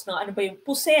lukos, no? Ano ba yung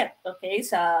puset, okay,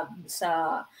 sa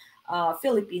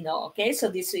Filipino, okay? So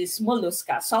this is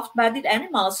mollusca. Soft-bodied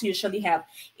animals usually have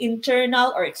internal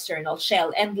or external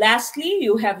shell. And lastly,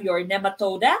 you have your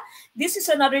nematoda. This is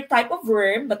another type of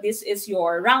worm, but this is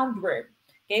your roundworm.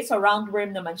 Okay, so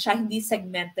roundworm naman siya, hindi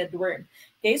segmented worm.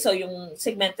 Okay, so yung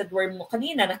segmented worm mo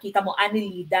kanina, nakita mo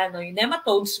Annelida, no? Yung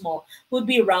nematodes mo would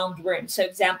be roundworms. So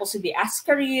examples would be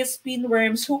ascaris,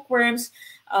 pinworms, hookworms,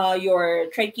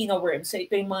 your trichina worms. So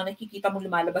ito yung mga nakikita mo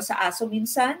lumalabas sa aso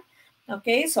minsan.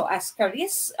 Okay, so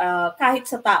ascaris,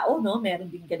 kahit sa tao, no, meron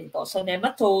din ganito. So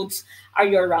nematodes are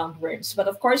your roundworms.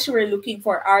 But of course, you were looking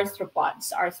for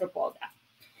arthropods, arthropoda.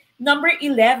 Number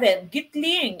 11,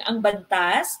 gitling ang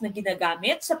bantas na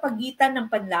ginagamit sa pagitan ng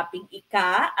panlaping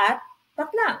ika at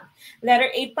patlang.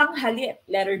 Letter A, panghalit.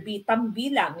 Letter B,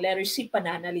 tambilang. Letter C,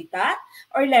 pananalita.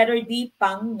 Or letter D,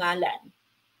 pangalan.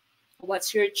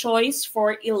 What's your choice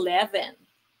for 11?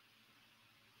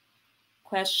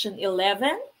 Question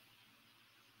 11.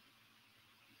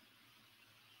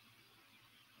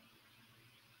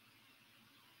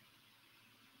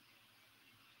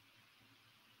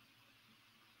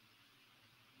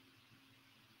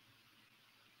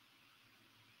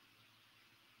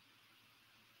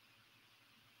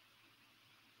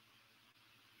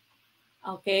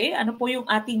 Okay, ano po yung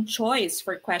ating choice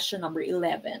for question number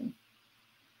 11?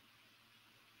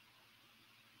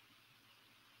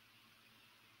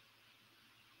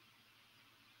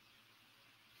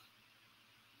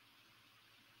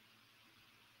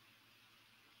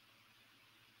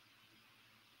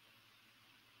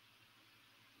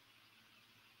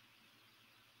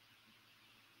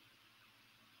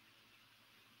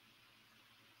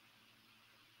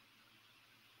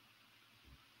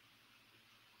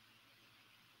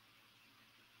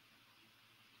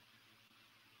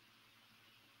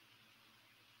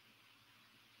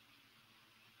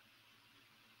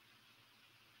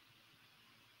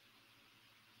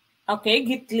 Okay,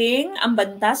 gitling ang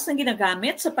bantas na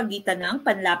ginagamit sa pagitan ng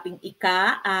panlaping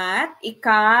ika at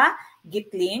ika,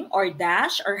 gitling or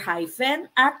dash or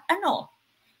hyphen at ano.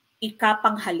 Ika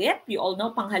panghalip, you all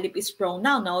know panghalip is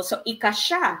pronoun, no? So ika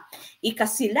siya, ika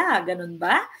sila, ganun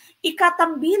ba? Ika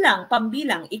tambilang,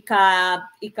 pambilang,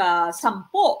 ika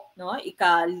sampo, no?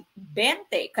 Ika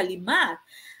 20, ika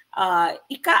 5.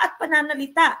 Ika at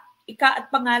pananalita, ika at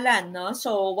pangalan, no?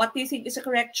 So what do you think is a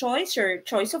correct choice? Your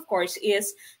choice of course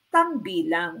is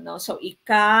tambilang, no? So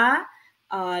ika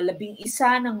 11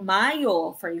 ng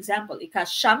Mayo, for example,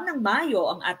 ika-9 ng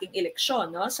Mayo ang ating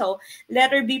eleksyon, no? So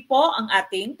letter B po ang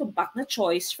ating tumpak na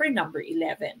choice for number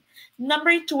 11.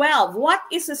 Number 12, what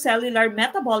is a cellular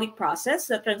metabolic process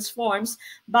that transforms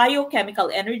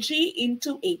biochemical energy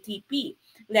into ATP?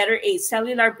 Letter A,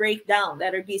 cellular breakdown.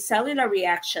 Letter B, cellular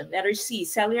reaction. Letter C,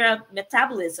 cellular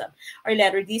metabolism. Or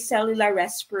letter D, cellular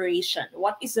respiration.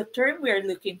 What is the term we are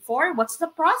looking for? What's the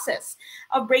process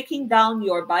of breaking down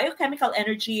your biochemical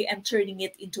energy and turning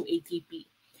it into ATP?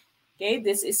 Okay,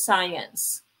 this is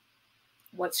science.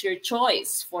 What's your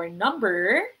choice for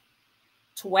number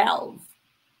 12?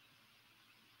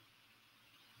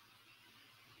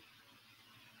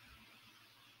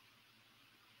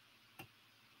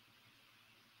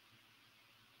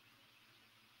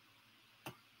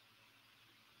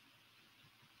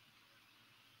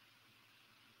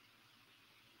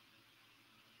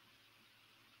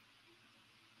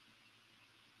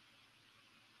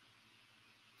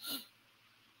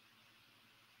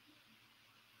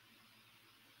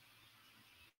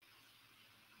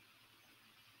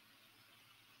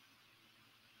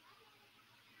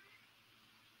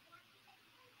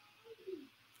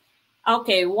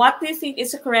 Okay, what do you think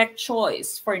is the correct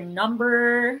choice for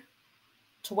number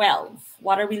 12?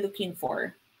 What are we looking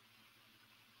for?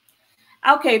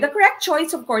 Okay, the correct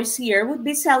choice, of course, here would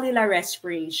be cellular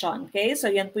respiration. Okay, so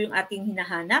yan po yung ating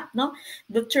hinahanap, no?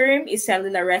 The term is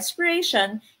cellular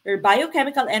respiration. Your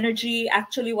biochemical energy,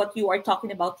 actually what you are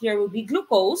talking about here would be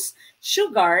glucose.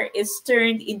 Sugar is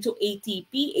turned into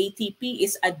ATP. ATP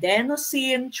is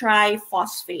adenosine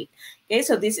triphosphate. Okay,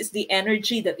 so this is the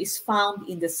energy that is found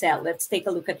in the cell. Let's take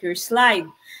a look at your slide.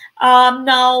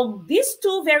 Now, these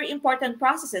two very important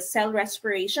processes, cell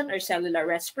respiration or cellular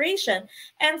respiration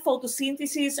and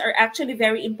photosynthesis, are actually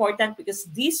very important because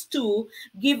these two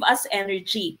give us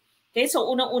energy. Okay, so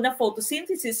unang-una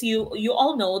photosynthesis, you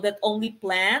all know that only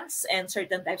plants and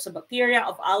certain types of bacteria,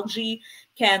 of algae,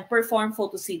 can perform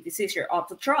photosynthesis, your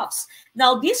autotrophs.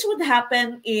 Now, this would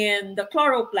happen in the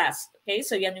chloroplast. Okay,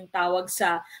 so yan yung tawag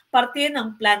sa parte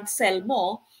ng plant cell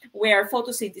mo where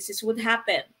photosynthesis would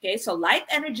happen. Okay, so light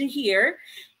energy here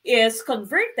is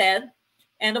converted,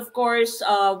 and of course,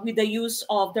 with the use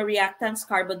of the reactants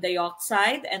carbon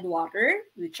dioxide and water,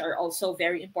 which are also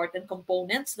very important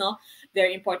components, no,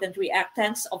 very important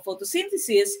reactants of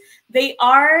photosynthesis, they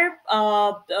are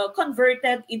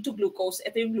converted into glucose.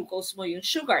 Ito yung glucose mo, yung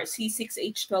sugar,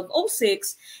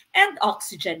 C6H12O6, and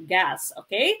oxygen gas.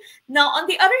 Okay. Now, on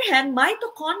the other hand,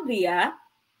 mitochondria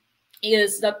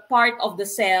is the part of the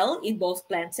cell in both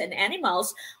plants and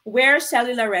animals where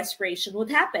cellular respiration would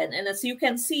happen. And as you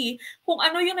can see, kung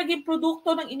ano yung naging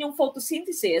produkto ng inyong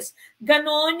photosynthesis,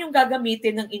 ganon yung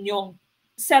gagamitin ng inyong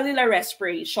cellular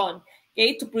respiration,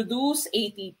 okay, to produce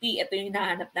ATP. Ito yung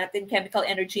hinahanap natin, chemical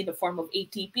energy in the form of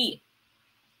ATP.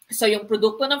 So yung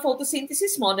produkto ng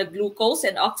photosynthesis mo na glucose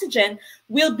and oxygen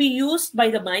will be used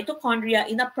by the mitochondria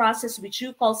in a process which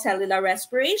you call cellular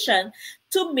respiration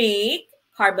to make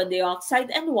carbon dioxide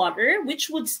and water,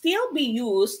 which would still be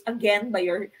used again by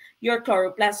your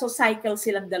chloroplast. So cycle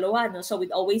silang dalawa. No? So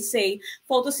we'd always say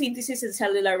photosynthesis and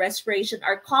cellular respiration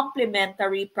are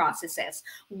complementary processes.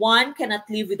 One cannot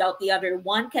live without the other.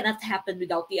 One cannot happen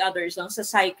without the others no? Sa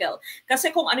cycle. Kasi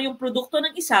kung ano yung produkto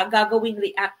ng isa, gagawing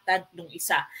reactant ng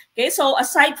isa. Okay, so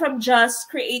aside from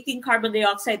just creating carbon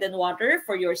dioxide and water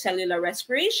for your cellular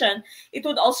respiration, it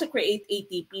would also create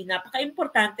ATP.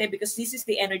 Napaka-importante because this is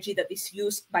the energy that is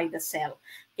used by the cell.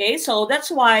 Okay, so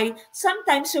that's why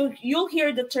sometimes you'll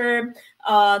hear the term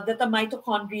that the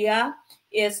mitochondria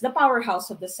is the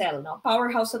powerhouse of the cell. No?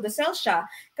 Powerhouse of the cell siya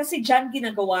kasi dyan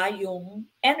ginagawa yung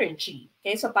energy.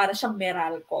 Okay, so para siyang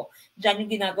Meralco. Dyan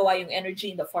yung ginagawa yung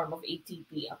energy in the form of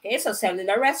ATP. Okay, so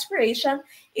cellular respiration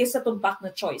is a tumpak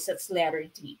na choice. That's letter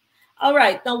D. All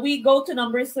right, now we go to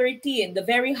number 13. The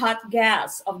very hot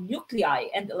gas of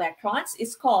nuclei and electrons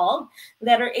is called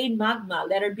letter A, magma,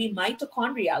 letter B,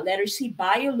 mitochondria, letter C,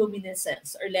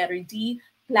 bioluminescence, or letter D,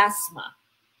 plasma.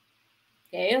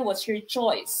 Okay, what's your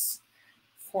choice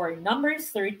for number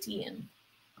 13?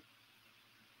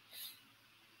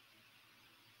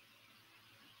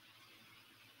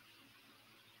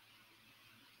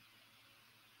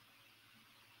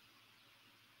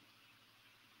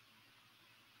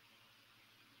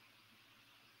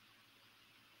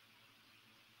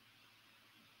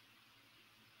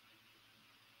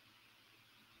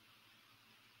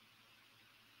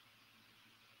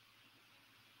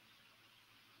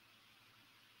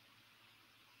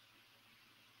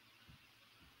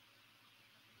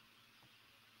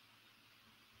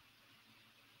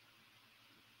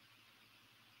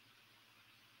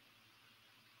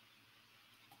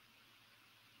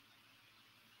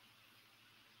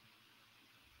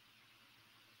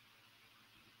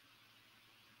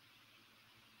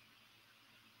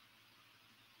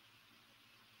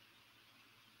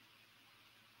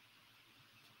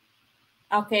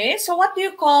 Okay, so what do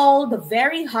you call the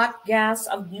very hot gas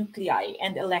of nuclei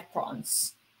and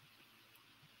electrons?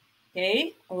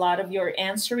 Okay, a lot of you are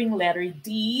answering letter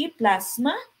D,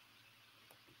 plasma.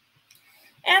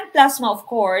 And plasma, of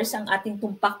course, ang ating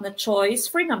tumpak na choice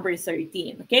for number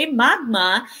 13. Okay,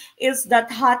 magma is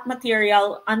that hot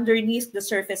material underneath the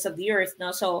surface of the earth.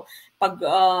 No? So, pag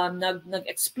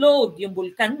nag-explode yung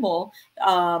vulkan mo,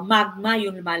 magma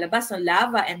yung lumalabas, no?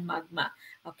 Lava and magma.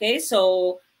 Okay,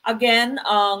 so again,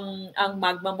 ang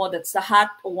magma mo, that's the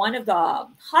one of the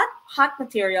hot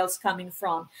materials coming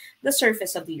from the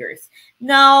surface of the earth.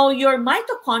 Now, your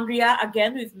mitochondria,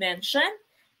 again, we've mentioned,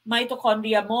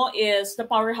 mitochondria mo is the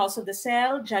powerhouse of the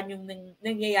cell. Diyan yung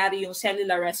nangyayari yung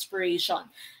cellular respiration.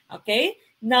 Okay?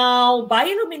 Now,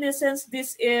 bioluminescence,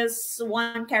 this is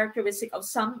one characteristic of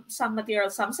some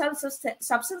materials, some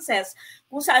substances,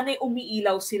 kung saan ay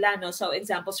umiilaw sila. No? So,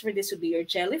 examples for this would be your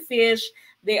jellyfish,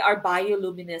 they are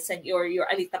bioluminescent. Your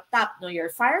alitap-tap, no? Your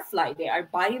firefly, they are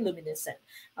bioluminescent.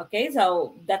 Okay,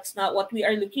 so that's not what we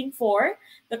are looking for.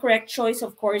 The correct choice,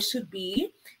 of course, should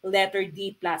be letter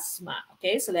D, plasma.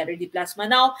 Okay, so letter D, plasma.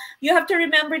 Now, you have to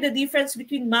remember the difference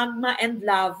between magma and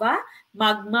lava.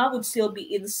 Magma would still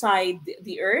be inside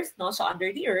the earth, no? So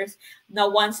under the earth. Now,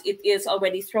 once it is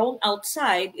already thrown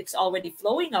outside, it's already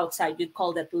flowing outside, you'd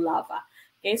call that lava.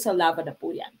 Okay, so lava na po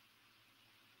yan.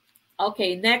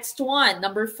 Okay, next one,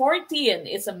 number 14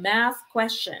 is a math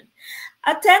question.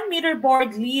 A 10-meter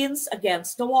board leans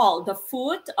against the wall. The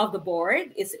foot of the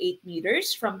board is 8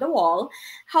 meters from the wall.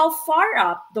 How far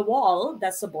up the wall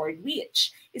does the board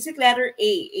reach? Is it letter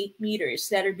A, 8 meters,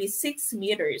 letter B, 6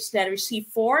 meters, letter C,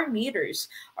 4 meters,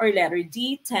 or letter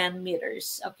D, 10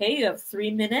 meters? Okay, you have 3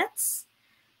 minutes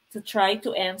to try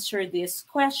to answer this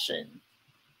question.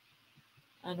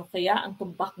 Ano kaya ang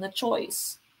tumpak na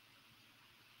choice?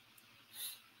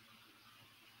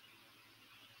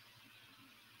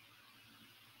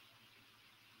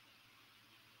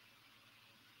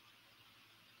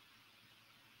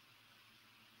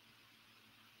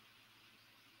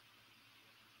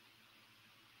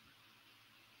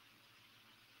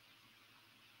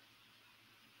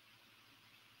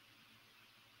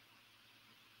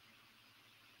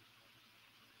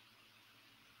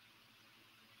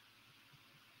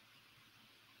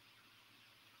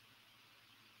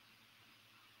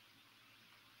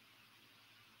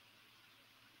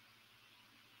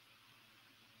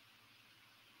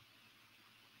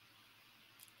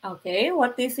 Okay,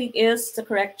 what do you think is the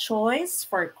correct choice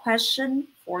for question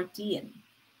 14?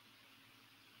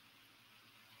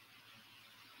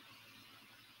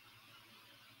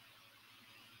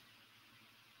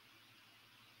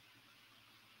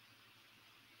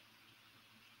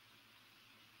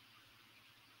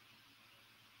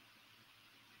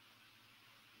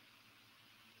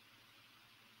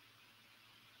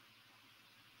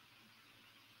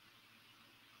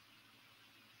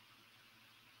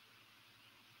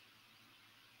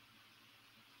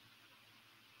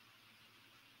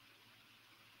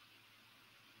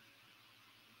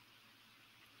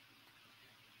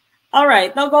 All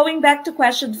right, now going back to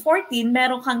question 14,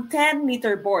 meron kang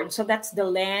 10-meter board. So that's the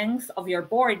length of your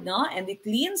board, no? And it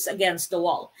leans against the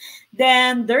wall.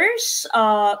 Then there's,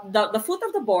 the foot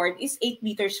of the board is 8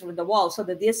 meters from the wall. So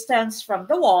the distance from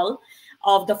the wall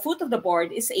of the foot of the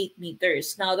board is 8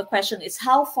 meters. Now the question is,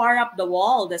 how far up the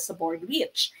wall does the board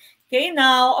reach? Okay,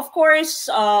 now, of course,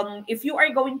 if you are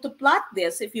going to plot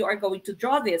this, if you are going to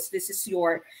draw this, this is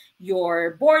your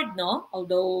board, no?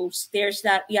 Although stairs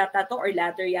that yata to or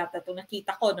ladder yata to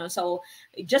nakita ko, no? So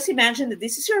just imagine that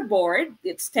this is your board.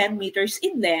 It's 10 meters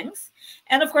in length.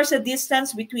 And of course, the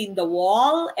distance between the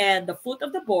wall and the foot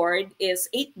of the board is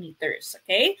 8 meters,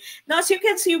 okay? Now, as you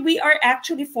can see, we are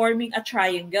actually forming a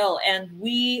triangle and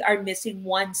we are missing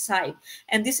one side.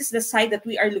 And this is the side that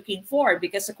we are looking for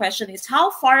because the question is,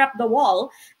 how far up the wall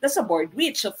does the board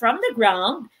reach? So from the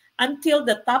ground until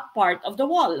the top part of the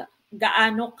wall.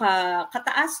 Gaano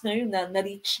kataas na yung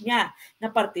na-reach niya na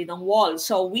parte ng wall.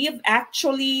 So we've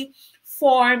actually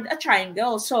formed a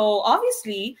triangle. So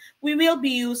obviously, we will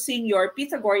be using your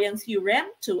Pythagorean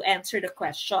theorem to answer the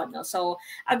question. So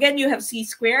again, you have c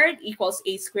squared equals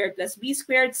a squared plus b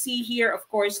squared. C here, of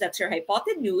course, that's your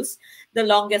hypotenuse, the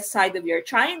longest side of your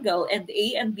triangle, and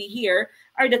a and b here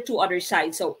are the two other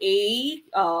sides. So A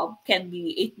can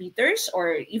be 8 meters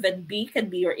or even B can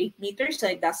be your 8 meters. So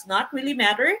it does not really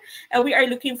matter. And we are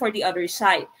looking for the other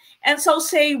side. And so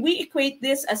say we equate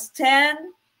this as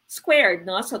 10 squared,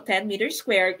 no? So 10 meters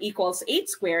squared equals 8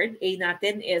 squared. A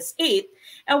natin is 8.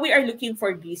 And we are looking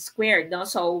for B squared, no?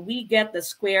 So we get the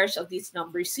squares of these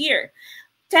numbers here.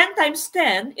 10 times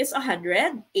 10 is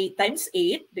 100. 8 times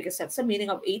 8, because that's the meaning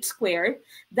of 8 squared,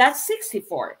 that's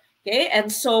 64. Okay,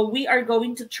 and so we are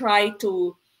going to try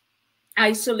to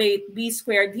isolate b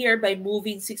squared here by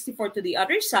moving 64 to the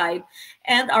other side,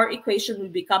 and our equation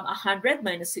will become 100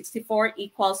 minus 64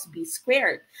 equals b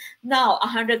squared. Now,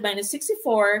 100 minus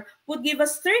 64 would give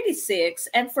us 36,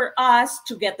 and for us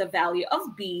to get the value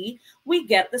of b, we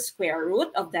get the square root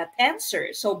of that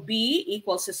answer. So b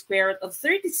equals the square root of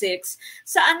 36.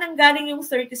 Saan nanggaling yung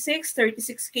 36?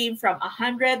 36 came from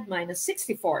 100 minus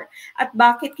 64. At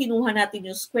bakit kinuha natin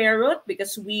yung square root?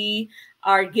 Because we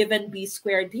are given b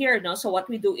squared here, no? So what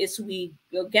we do is we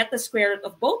get the square root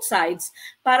of both sides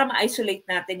para ma-isolate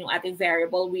natin yung ating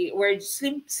variable. We're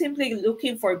simply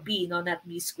looking for b, no, not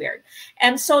b squared.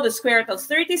 And so the square root of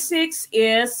 36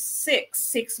 is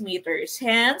 6 meters.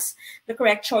 Hence, the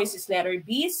correct choice is letter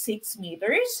B, 6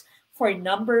 meters for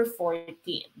number 14.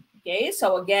 Okay,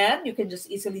 so again, you can just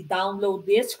easily download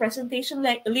this presentation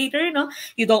later, no?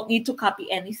 You don't need to copy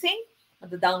anything.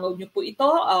 Download nyo po ito.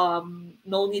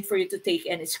 No need for you to take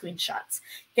any screenshots.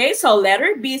 Okay, so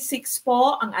letter B, 6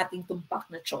 po ang ating tumpak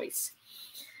na choice.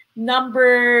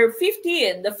 Number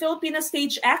 15, the Filipina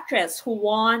stage actress who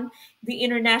won the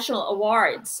international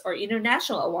awards is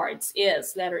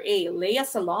letter A, Lea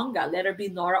Salonga, letter B,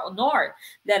 Nora Honor,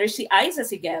 letter C, Aiza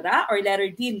Sigera, or letter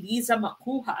D, Liza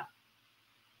Macuja.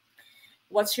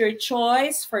 What's your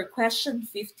choice for question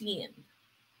 15?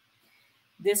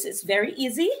 This is very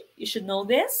easy. You should know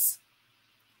this.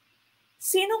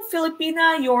 Sinong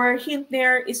Filipina? Your hint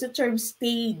there is the term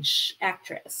stage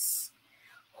actress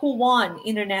who won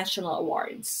international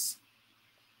awards.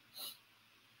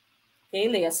 Okay,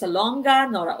 Lea Salonga,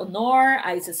 Nora Honor,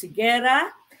 Aiza Sigera,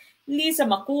 Liza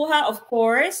Macuja, of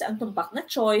course. Ang tumpak na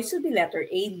choice will be letter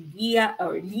A, Lea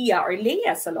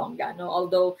Salonga. No?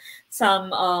 Although some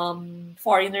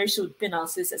foreigners would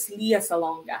pronounce this as Lea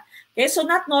Salonga. Okay, so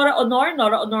not Nora Honor.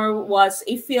 Nora Honor was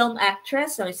a film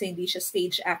actress. No, hindi siya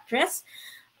stage actress.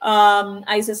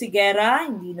 Aiza Sigera,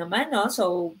 hindi naman, no?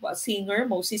 So, singer,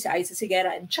 mostly si Aiza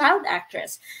Sigera, and child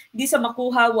actress. Liza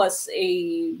Macuja was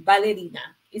a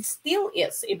ballerina. It still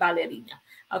is a ballerina.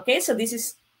 Okay, so this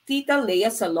is Tita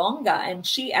Lea Salonga, and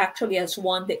she actually has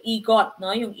won the EGOT,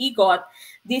 no? Yung EGOT,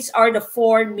 these are the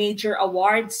 4 major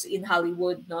awards in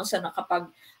Hollywood, no? So nakapag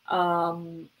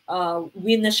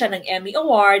win na siya ng Emmy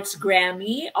Awards,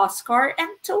 Grammy, Oscar,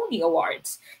 and Tony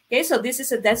Awards. Okay, so this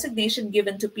is a designation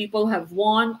given to people who have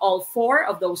won all 4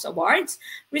 of those awards.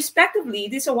 Respectively,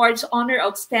 these awards honor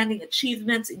outstanding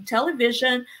achievements in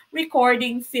television,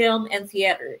 recording, film, and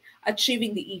theater.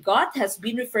 Achieving the EGOT has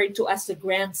been referred to as the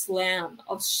Grand Slam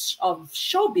of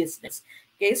show business.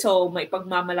 Okay, so may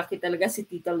pagmamalaki talaga si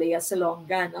Tita Lea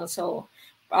Salonga. No? So,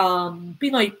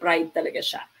 Pinoy pride talaga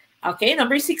siya. Okay,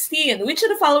 number 16. Which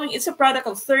of the following is a product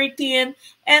of 13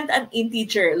 and an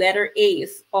integer? Letter A,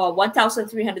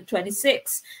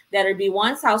 1,326. Letter B,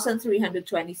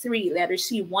 1,323. Letter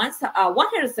C,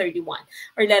 131.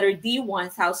 Or letter D,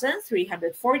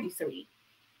 1,343.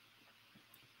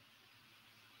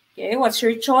 Okay, what's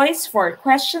your choice for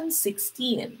question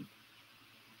 16?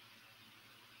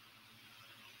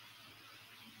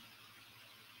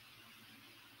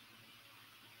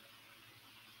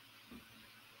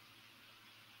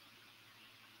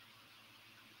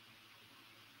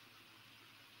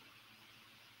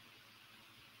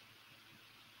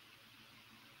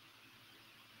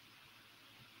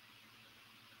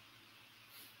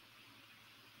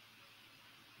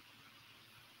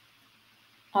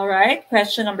 All right,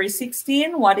 question number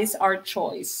 16. What is our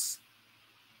choice?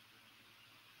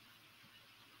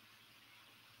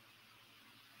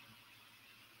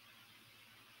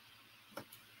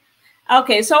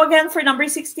 Okay, so again, for number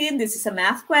 16, this is a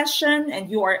math question,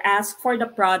 and you are asked for the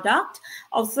product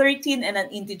of 13 and an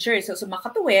integer. So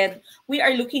makatuwid, we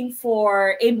are looking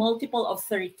for a multiple of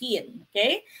 13,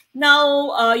 okay?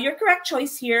 Now, your correct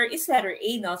choice here is letter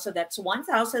A, no? So that's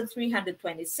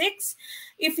 1,326.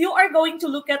 If you are going to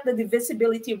look at the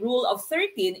divisibility rule of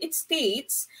 13, it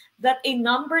states that a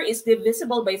number is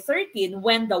divisible by 13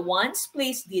 when the ones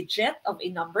place digit of a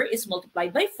number is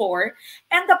multiplied by 4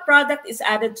 and the product is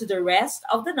added to the rest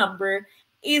of the number,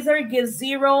 either gives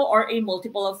 0 or a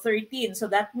multiple of 13. So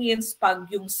that means pag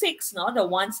yung 6, no, the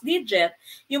ones digit,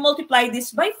 you multiply this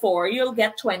by 4, you'll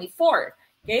get 24.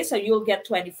 Okay, so you'll get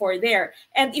 24 there.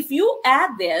 And if you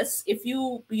add this, if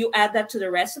you add that to the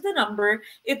rest of the number,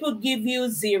 it would give you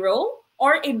 0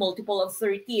 or a multiple of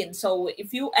 13. So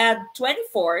if you add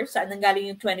 24, saan nanggaling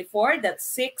yung 24? That's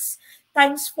 6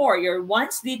 times 4. Your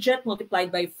ones digit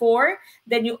multiplied by 4.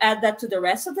 Then you add that to the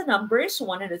rest of the numbers,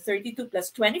 132 plus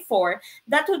 24.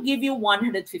 That will give you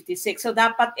 156. So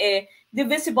dapat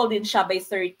divisible din siya by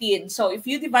 13. So if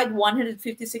you divide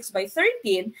 156 by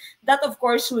 13, that of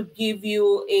course would give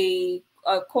you a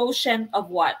quotient of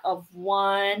what? Of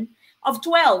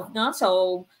 12, no?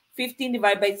 So 15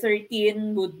 divided by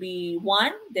 13 would be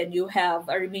 1. Then you have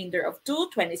a remainder of 2.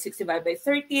 26 divided by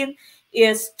 13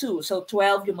 is 2. So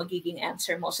 12 yung magiging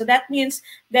answer mo. So that means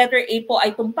letter A po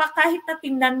ay tumpak kahit na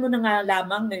tingnan mo na nga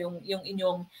lamang na yung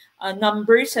inyong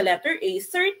number sa letter A.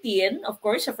 13, of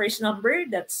course, the first number,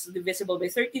 that's divisible by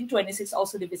 13. 26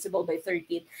 also divisible by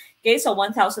 13. Okay, so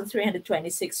 1,326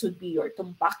 would be your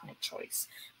tumpak na choice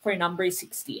for number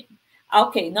 16.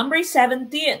 Okay, number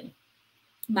 17.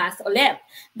 Math ulit.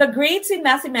 The grades in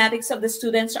mathematics of the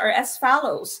students are as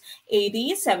follows: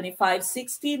 80, 75,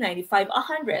 60, 95,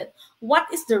 100. What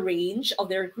is the range of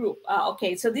their group?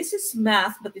 Okay, so this is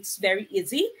math, but it's very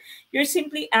easy. You're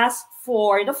simply asked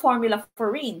for the formula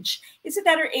for range. Is it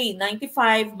letter A,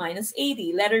 95 minus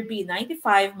 80, letter B,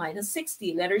 95 minus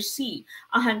 60, letter C,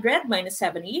 100 minus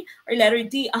 70, or letter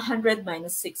D, 100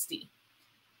 minus 60?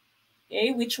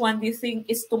 Okay, which one do you think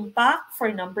is tumpak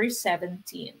for number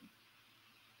 17?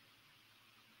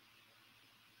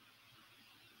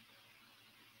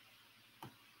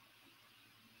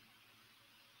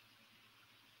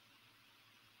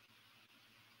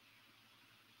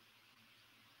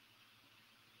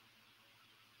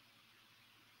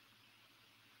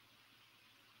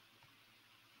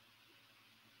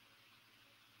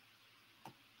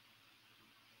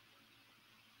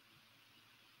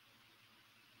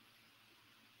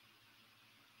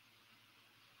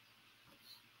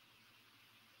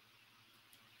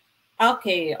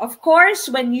 Okay, of course,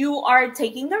 when you are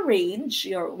taking the range,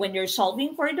 when you're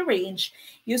solving for the range,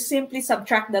 you simply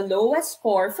subtract the lowest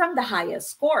score from the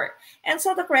highest score. And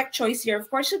so the correct choice here, of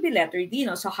course, should be letter D.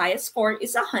 No? So highest score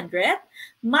is 100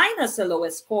 minus the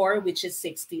lowest score, which is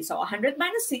 60. So 100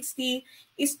 minus 60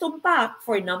 is tumpak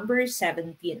for number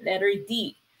 17, letter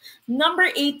D. Number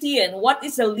 18, what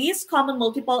is the least common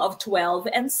multiple of 12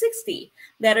 and 60?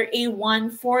 Letter A,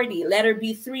 140. Letter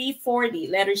B, 340.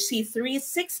 Letter C,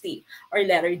 360. Or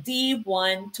letter D,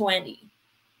 120.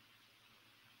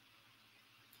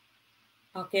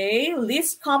 Okay,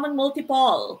 least common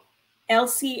multiple.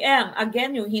 LCM.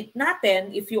 Again, yung hint natin,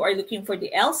 if you are looking for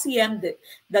the LCM,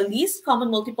 the least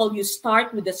common multiple, you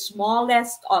start with the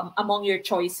smallest among your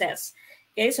choices.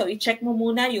 Okay, so i-check mo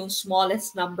muna yung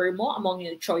smallest number mo among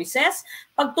your choices.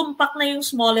 Pag tumpak na yung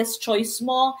smallest choice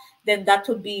mo, then that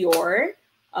would be your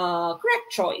correct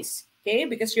choice. Okay,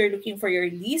 because you're looking for your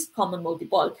least common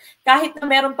multiple. Kahit na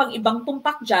meron pang ibang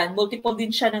tumpak dyan, multiple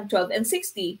din siya ng 12 and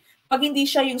 60. Pag hindi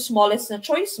siya yung smallest na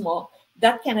choice mo,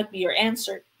 that cannot be your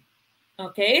answer.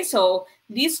 Okay, so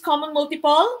least common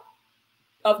multiple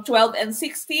of 12 and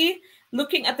 60.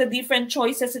 Looking at the different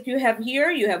choices that you have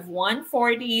here, you have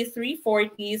 140,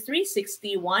 340,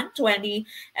 360, 120,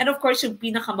 and of course, yung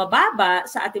pinakamababa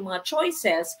sa ating mga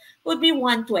choices would be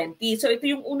 120. So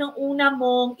ito yung unang-una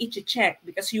mong i-check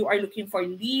because you are looking for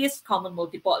least common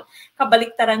multiple.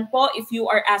 Kabaliktaran po if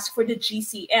you are asked for the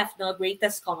GCF, no,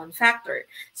 greatest common factor.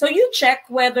 So you check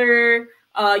whether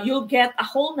you'll get a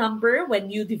whole number when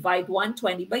you divide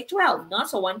 120 by 12. No?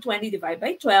 So 120 divided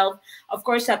by 12, of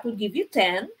course, that will give you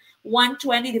 10.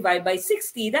 120 divided by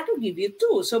 60, that will give you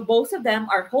 2. So both of them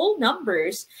are whole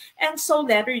numbers, and so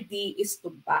letter D is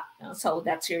tumpak. So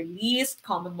that's your least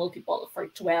common multiple for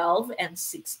 12 and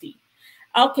 60.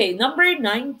 Okay, number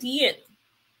 19.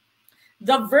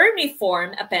 The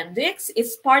vermiform appendix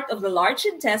is part of the large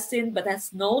intestine but has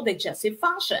no digestive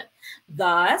function.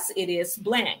 Thus, it is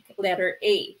blank. Letter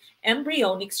A,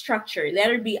 embryonic structure.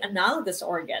 Letter B, analogous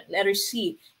organ. Letter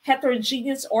C,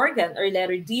 heterogeneous organ. Or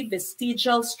letter D,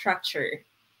 vestigial structure.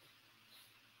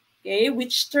 Okay,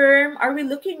 which term are we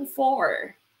looking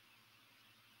for?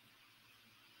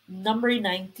 Number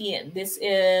 19. This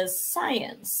is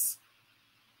science.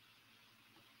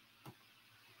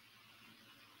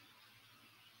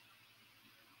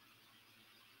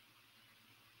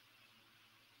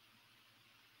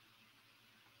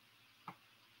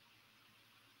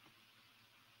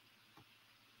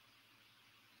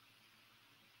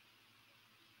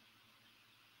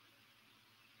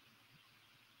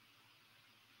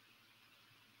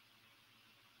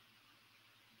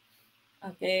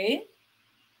 Okay.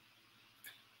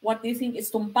 What do you think is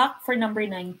tumpak for number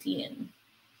 19?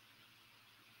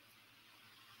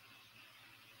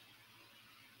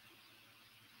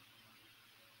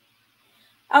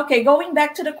 Okay, going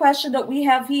back to the question that we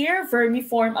have here,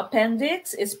 vermiform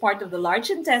appendix is part of the large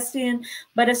intestine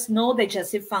but has no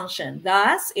digestive function.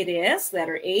 Thus, it is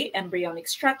letter A, embryonic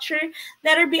structure,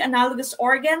 letter B, analogous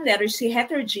organ, letter C,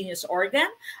 heterogeneous organ,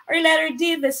 or letter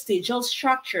D, vestigial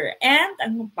structure. And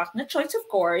ang back na choice, of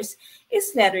course,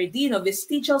 is letter D. No,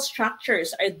 vestigial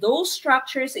structures are those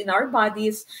structures in our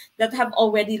bodies that have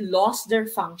already lost their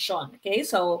function. Okay,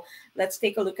 so let's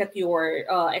take a look at your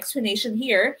explanation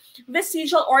here.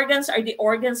 Vestigial organs are the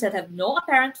organs that have no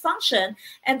apparent function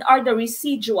and are the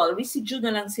residual. Residue na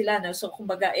lang sila. No? So,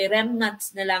 kumbaga,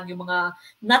 remnants na lang yung mga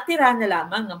natira na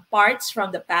lamang ng parts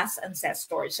from the past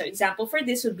ancestors. So, example for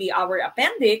this would be our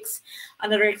appendix.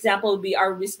 Another example would be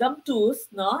our wisdom tooth.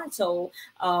 No? So,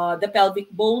 the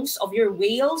pelvic bones of your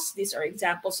whales. These are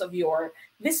examples of your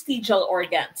vestigial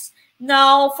organs.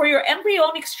 Now, for your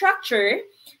embryonic structure,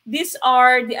 these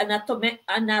are the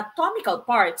anatomical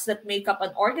parts that make up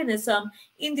an organism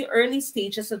in the early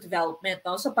stages of development.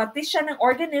 No? So, parte siya ng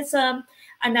organism,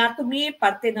 anatomy,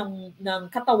 parte ng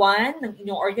katawan ng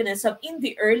inyong organism in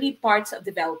the early parts of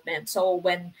development. So,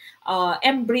 when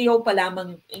embryo pa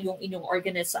lamang yung inyong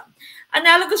organism.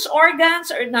 Analogous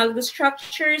organs or analogous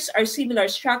structures are similar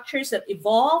structures that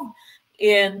evolve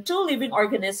in two living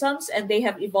organisms and they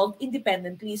have evolved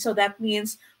independently. So, that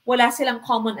means wala silang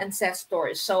common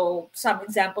ancestors. So, some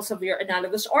examples of your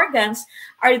analogous organs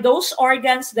are those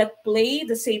organs that play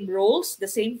the same roles, the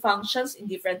same functions in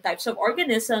different types of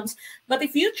organisms. But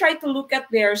if you try to look at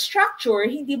their structure,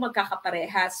 hindi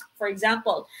magkakaparehas. For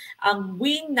example, ang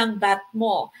wing ng bat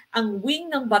mo, ang wing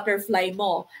ng butterfly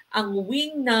mo, ang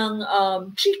wing ng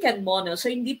chicken mo. No? So,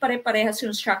 hindi pare-parehas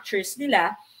yung structures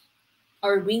nila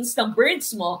or wings ng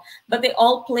birds mo, but they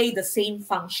all play the same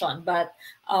function. But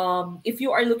if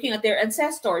you are looking at their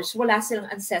ancestors, wala silang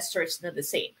ancestors na the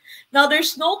same. Now,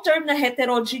 there's no term na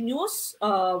heterogeneous.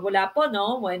 Wala po,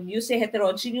 no? When you say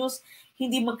heterogeneous,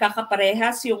 hindi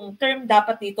magkakaparehas. Yung term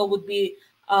dapat dito would be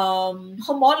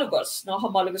homologous, no?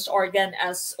 Homologous organ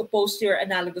as opposed to your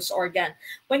analogous organ.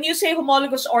 When you say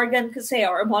homologous organ kasi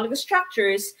or homologous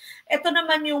structures, ito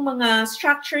naman yung mga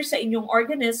structures sa inyong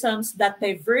organisms that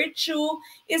by virtue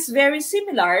is very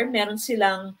similar. Meron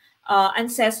silang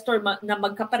ancestor na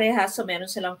magkaparehas, so meron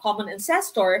silang common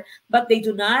ancestor, but they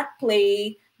do not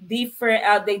play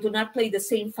the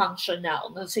same function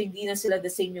now. No? So, hindi na sila the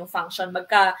same yung function.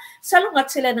 Magkasalungat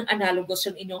sila ng analogous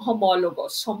yung inyong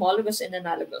homologous. Homologous and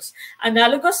analogous.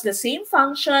 Analogous, the same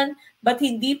function, but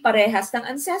hindi parehas ng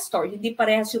ancestor. Hindi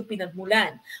parehas yung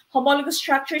pinagmulan. Homologous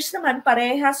structures naman,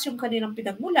 parehas yung kanilang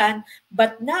pinagmulan,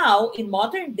 but now, in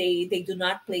modern day, they do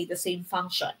not play the same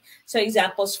function. So,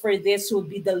 examples for this would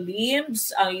be the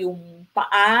limbs, yung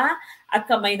paa at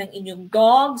kamay ng inyong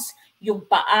dogs, yung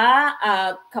paa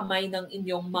at kamay ng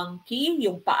inyong monkey,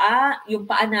 yung paa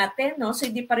natin, no? So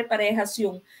hindi pare-parehas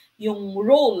yung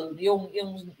role,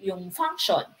 yung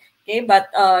function. Okay?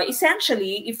 But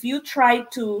essentially, if you try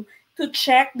to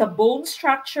check the bone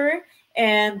structure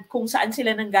and kung saan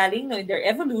sila nanggaling, no, in their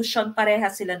evolution,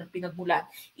 parehas sila ng pinagmulan.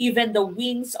 Even the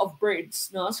wings of birds,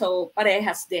 no? So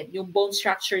parehas din. Yung bone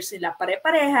structures nila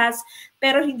pare-parehas,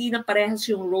 pero hindi na parehas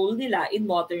yung role nila in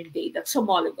modern day. That's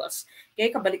homologous.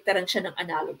 Okay, kabaliktaran siya ng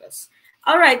analogous.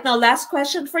 Alright, now last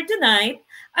question for tonight.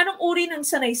 Anong uri ng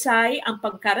sanaysay ang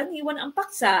pangkaraniwan ang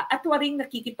paksa at waring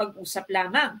nakikipag-usap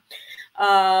lamang?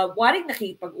 Waring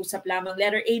nakikipag-usap lamang.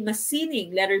 Letter A,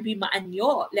 masining. Letter B,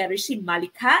 maanyo. Letter C,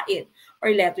 malikhain. Or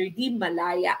letter D,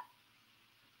 malaya.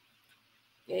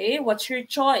 Okay, what's your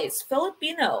choice?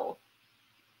 Filipino.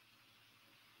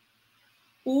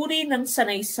 Uri ng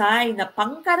sanaysay na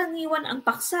pangkaraniwan ang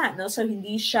paksa. No? So,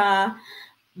 hindi siya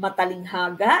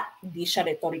matalinghaga, hindi siya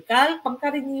rhetorical,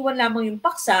 pangkaraniwan lamang yung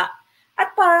paksa,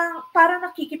 at para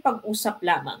nakikipag-usap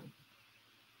lamang.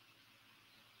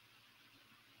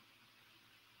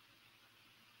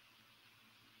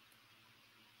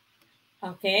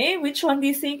 Okay, which one do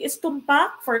you think is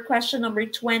tumpak for question number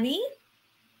 20?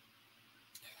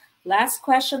 Last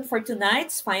question for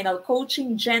tonight's final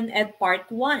coaching Gen Ed Part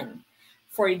 1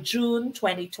 for June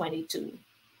 2022.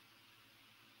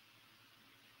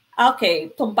 Okay,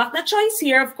 tumpak na choice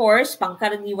here, of course,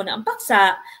 pangkaraniwan na ang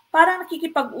paksa. Para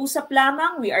nakikipag-usap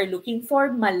lamang, we are looking for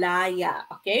malaya.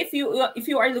 Okay, if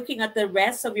you are looking at the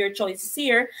rest of your choices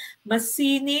here,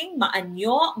 masining,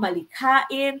 maanyo,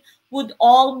 malikhain, would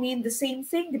all mean the same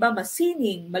thing, di ba?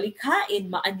 Masining, malikhain,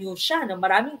 maanyo siya, no?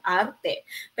 Maraming arte.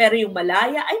 Pero yung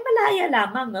malaya ay malaya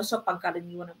lamang, no? So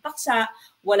pangkaraniwan ng paksa,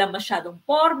 wala masyadong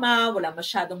forma, wala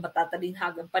masyadong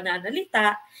matatalinhagang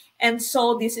pananalita. And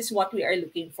so this is what we are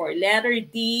looking for. Letter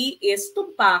D is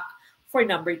tumpak for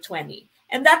number 20.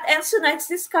 And that ends tonight's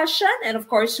discussion. And of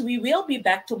course, we will be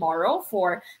back tomorrow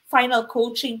for final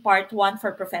coaching part 1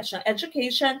 for professional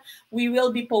education. We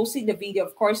will be posting the video,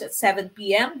 of course, at 7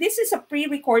 p.m. This is a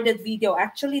pre-recorded video,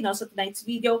 actually. Now, so tonight's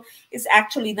video is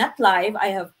actually not live. I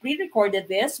have pre-recorded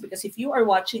this because if you are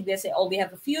watching this, I only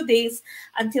have a few days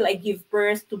until I give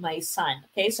birth to my son.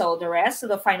 Okay, so the rest of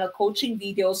the final coaching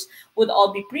videos would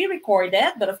all be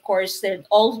pre-recorded, but of course, they'll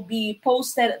all be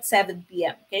posted at 7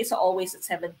 p.m. Okay, so always at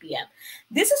 7 p.m.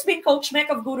 This has been Coach Mek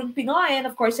of Gurong Pinoy, and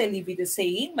of course, I leave you the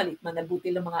saying, malit man na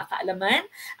buti ng mga kaalaman,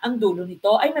 ang dulo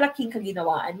nito ay malaking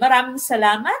kaginawaan. Maraming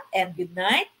salamat and good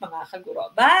night, mga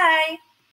kaguro. Bye!